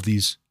all of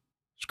these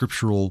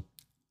scriptural,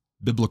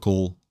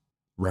 biblical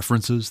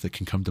references that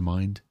can come to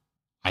mind.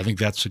 I think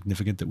that's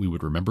significant, that we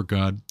would remember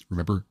God,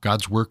 remember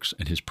God's works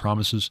and his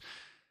promises,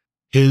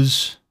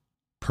 his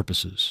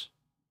purposes,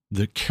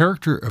 the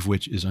character of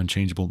which is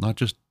unchangeable, not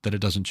just that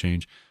it doesn't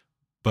change,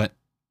 but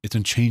it's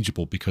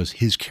unchangeable because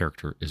his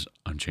character is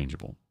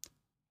unchangeable.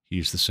 He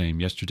is the same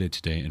yesterday,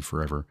 today, and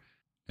forever.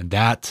 And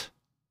that,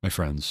 my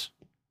friends,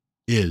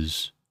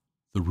 is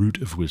the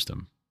root of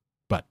wisdom.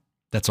 But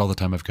that's all the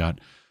time I've got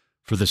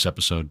for this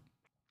episode.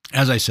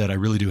 As I said, I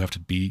really do have to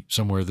be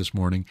somewhere this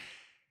morning.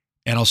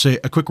 And I'll say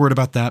a quick word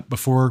about that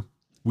before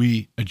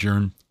we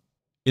adjourn.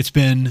 It's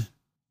been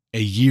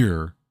a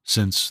year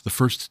since the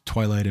first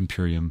Twilight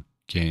Imperium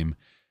game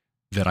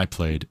that I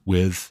played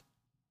with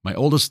my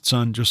oldest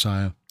son,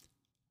 Josiah,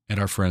 and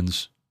our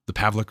friends, the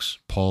Pavliks,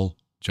 Paul,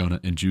 Jonah,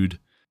 and Jude,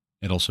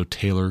 and also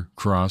Taylor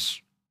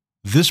Cross.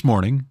 This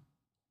morning,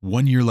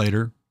 1 year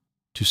later,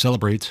 to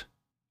celebrate,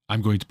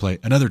 I'm going to play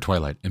another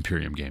Twilight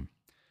Imperium game.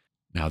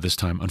 Now, this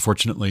time,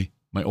 unfortunately,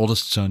 my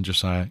oldest son,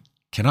 Josiah,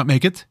 cannot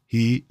make it.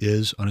 He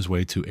is on his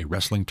way to a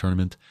wrestling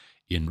tournament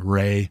in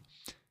Ray,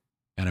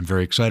 and I'm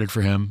very excited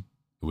for him.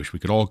 I wish we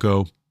could all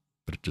go,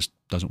 but it just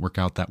doesn't work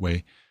out that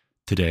way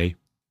today.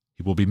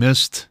 He will be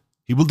missed.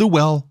 He will do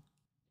well,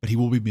 but he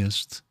will be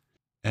missed.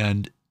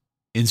 And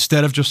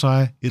instead of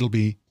Josiah, it'll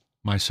be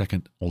my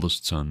second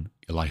oldest son,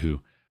 Elihu,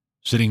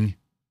 sitting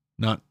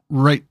not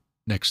right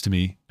next to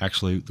me.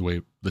 Actually, the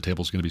way the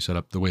table's going to be set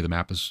up, the way the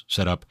map is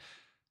set up,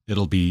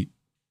 it'll be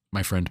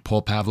my friend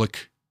Paul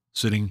Pavlik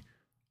sitting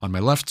on my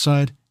left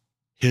side,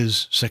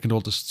 his second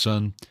oldest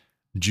son,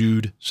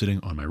 Jude, sitting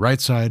on my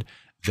right side,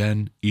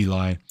 then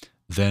Eli,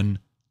 then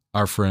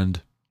our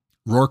friend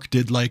Rourke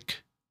Didlake,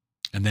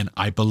 and then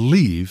I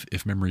believe,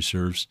 if memory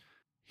serves,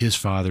 his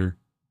father,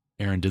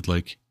 Aaron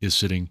Didlake, is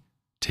sitting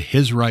to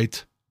his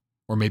right,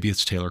 or maybe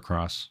it's Taylor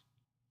Cross.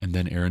 And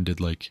then Aaron did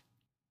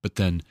but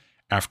then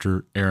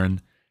after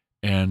Aaron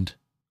and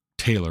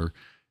Taylor,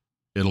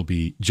 it'll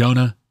be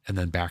Jonah and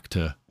then back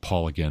to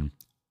Paul again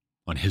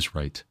on his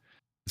right.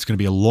 It's going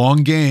to be a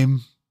long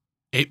game,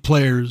 8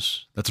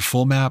 players. That's a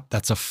full map.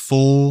 That's a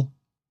full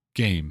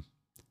game.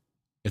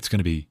 It's going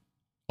to be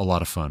a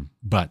lot of fun.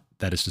 But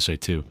that is to say,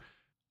 too,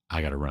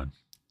 I got to run.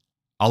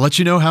 I'll let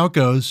you know how it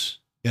goes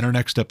in our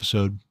next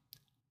episode,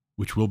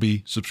 which will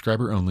be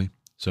subscriber only.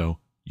 So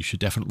you should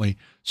definitely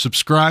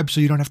subscribe so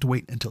you don't have to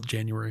wait until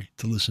January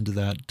to listen to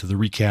that, to the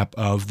recap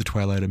of the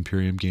Twilight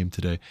Imperium game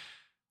today.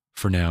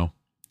 For now,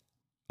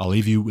 I'll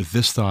leave you with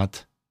this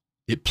thought.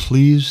 It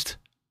pleased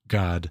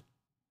God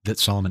that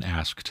Solomon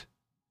asked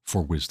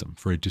for wisdom,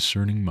 for a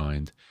discerning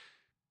mind,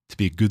 to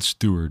be a good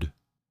steward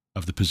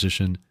of the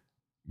position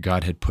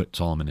God had put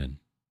Solomon in,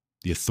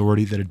 the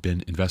authority that had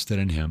been invested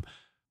in him.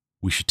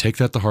 We should take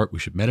that to heart. We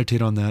should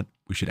meditate on that.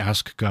 We should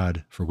ask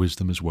God for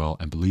wisdom as well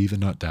and believe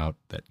and not doubt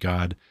that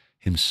God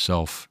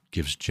himself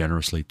gives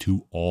generously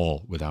to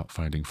all without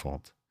finding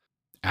fault.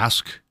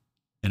 Ask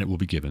and it will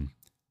be given.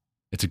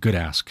 It's a good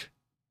ask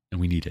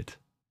and we need it.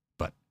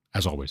 But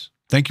as always,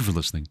 thank you for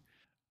listening.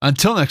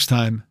 Until next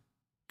time,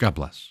 God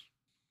bless.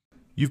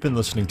 You've been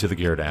listening to The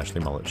Garrett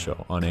Ashley Mullet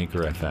Show on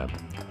Anchor FM.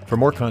 For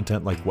more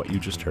content like what you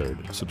just heard,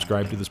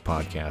 subscribe to this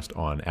podcast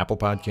on Apple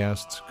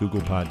Podcasts,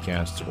 Google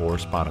Podcasts, or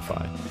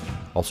Spotify.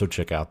 Also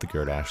check out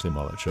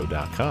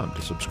thegarrettashleymulletshow.com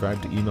to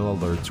subscribe to email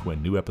alerts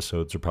when new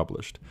episodes are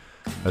published.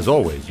 As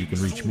always, you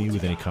can reach me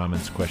with any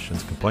comments,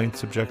 questions,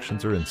 complaints,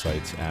 objections, or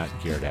insights at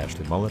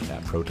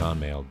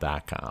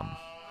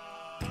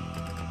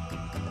garrettashleyMullet@protonmail.com.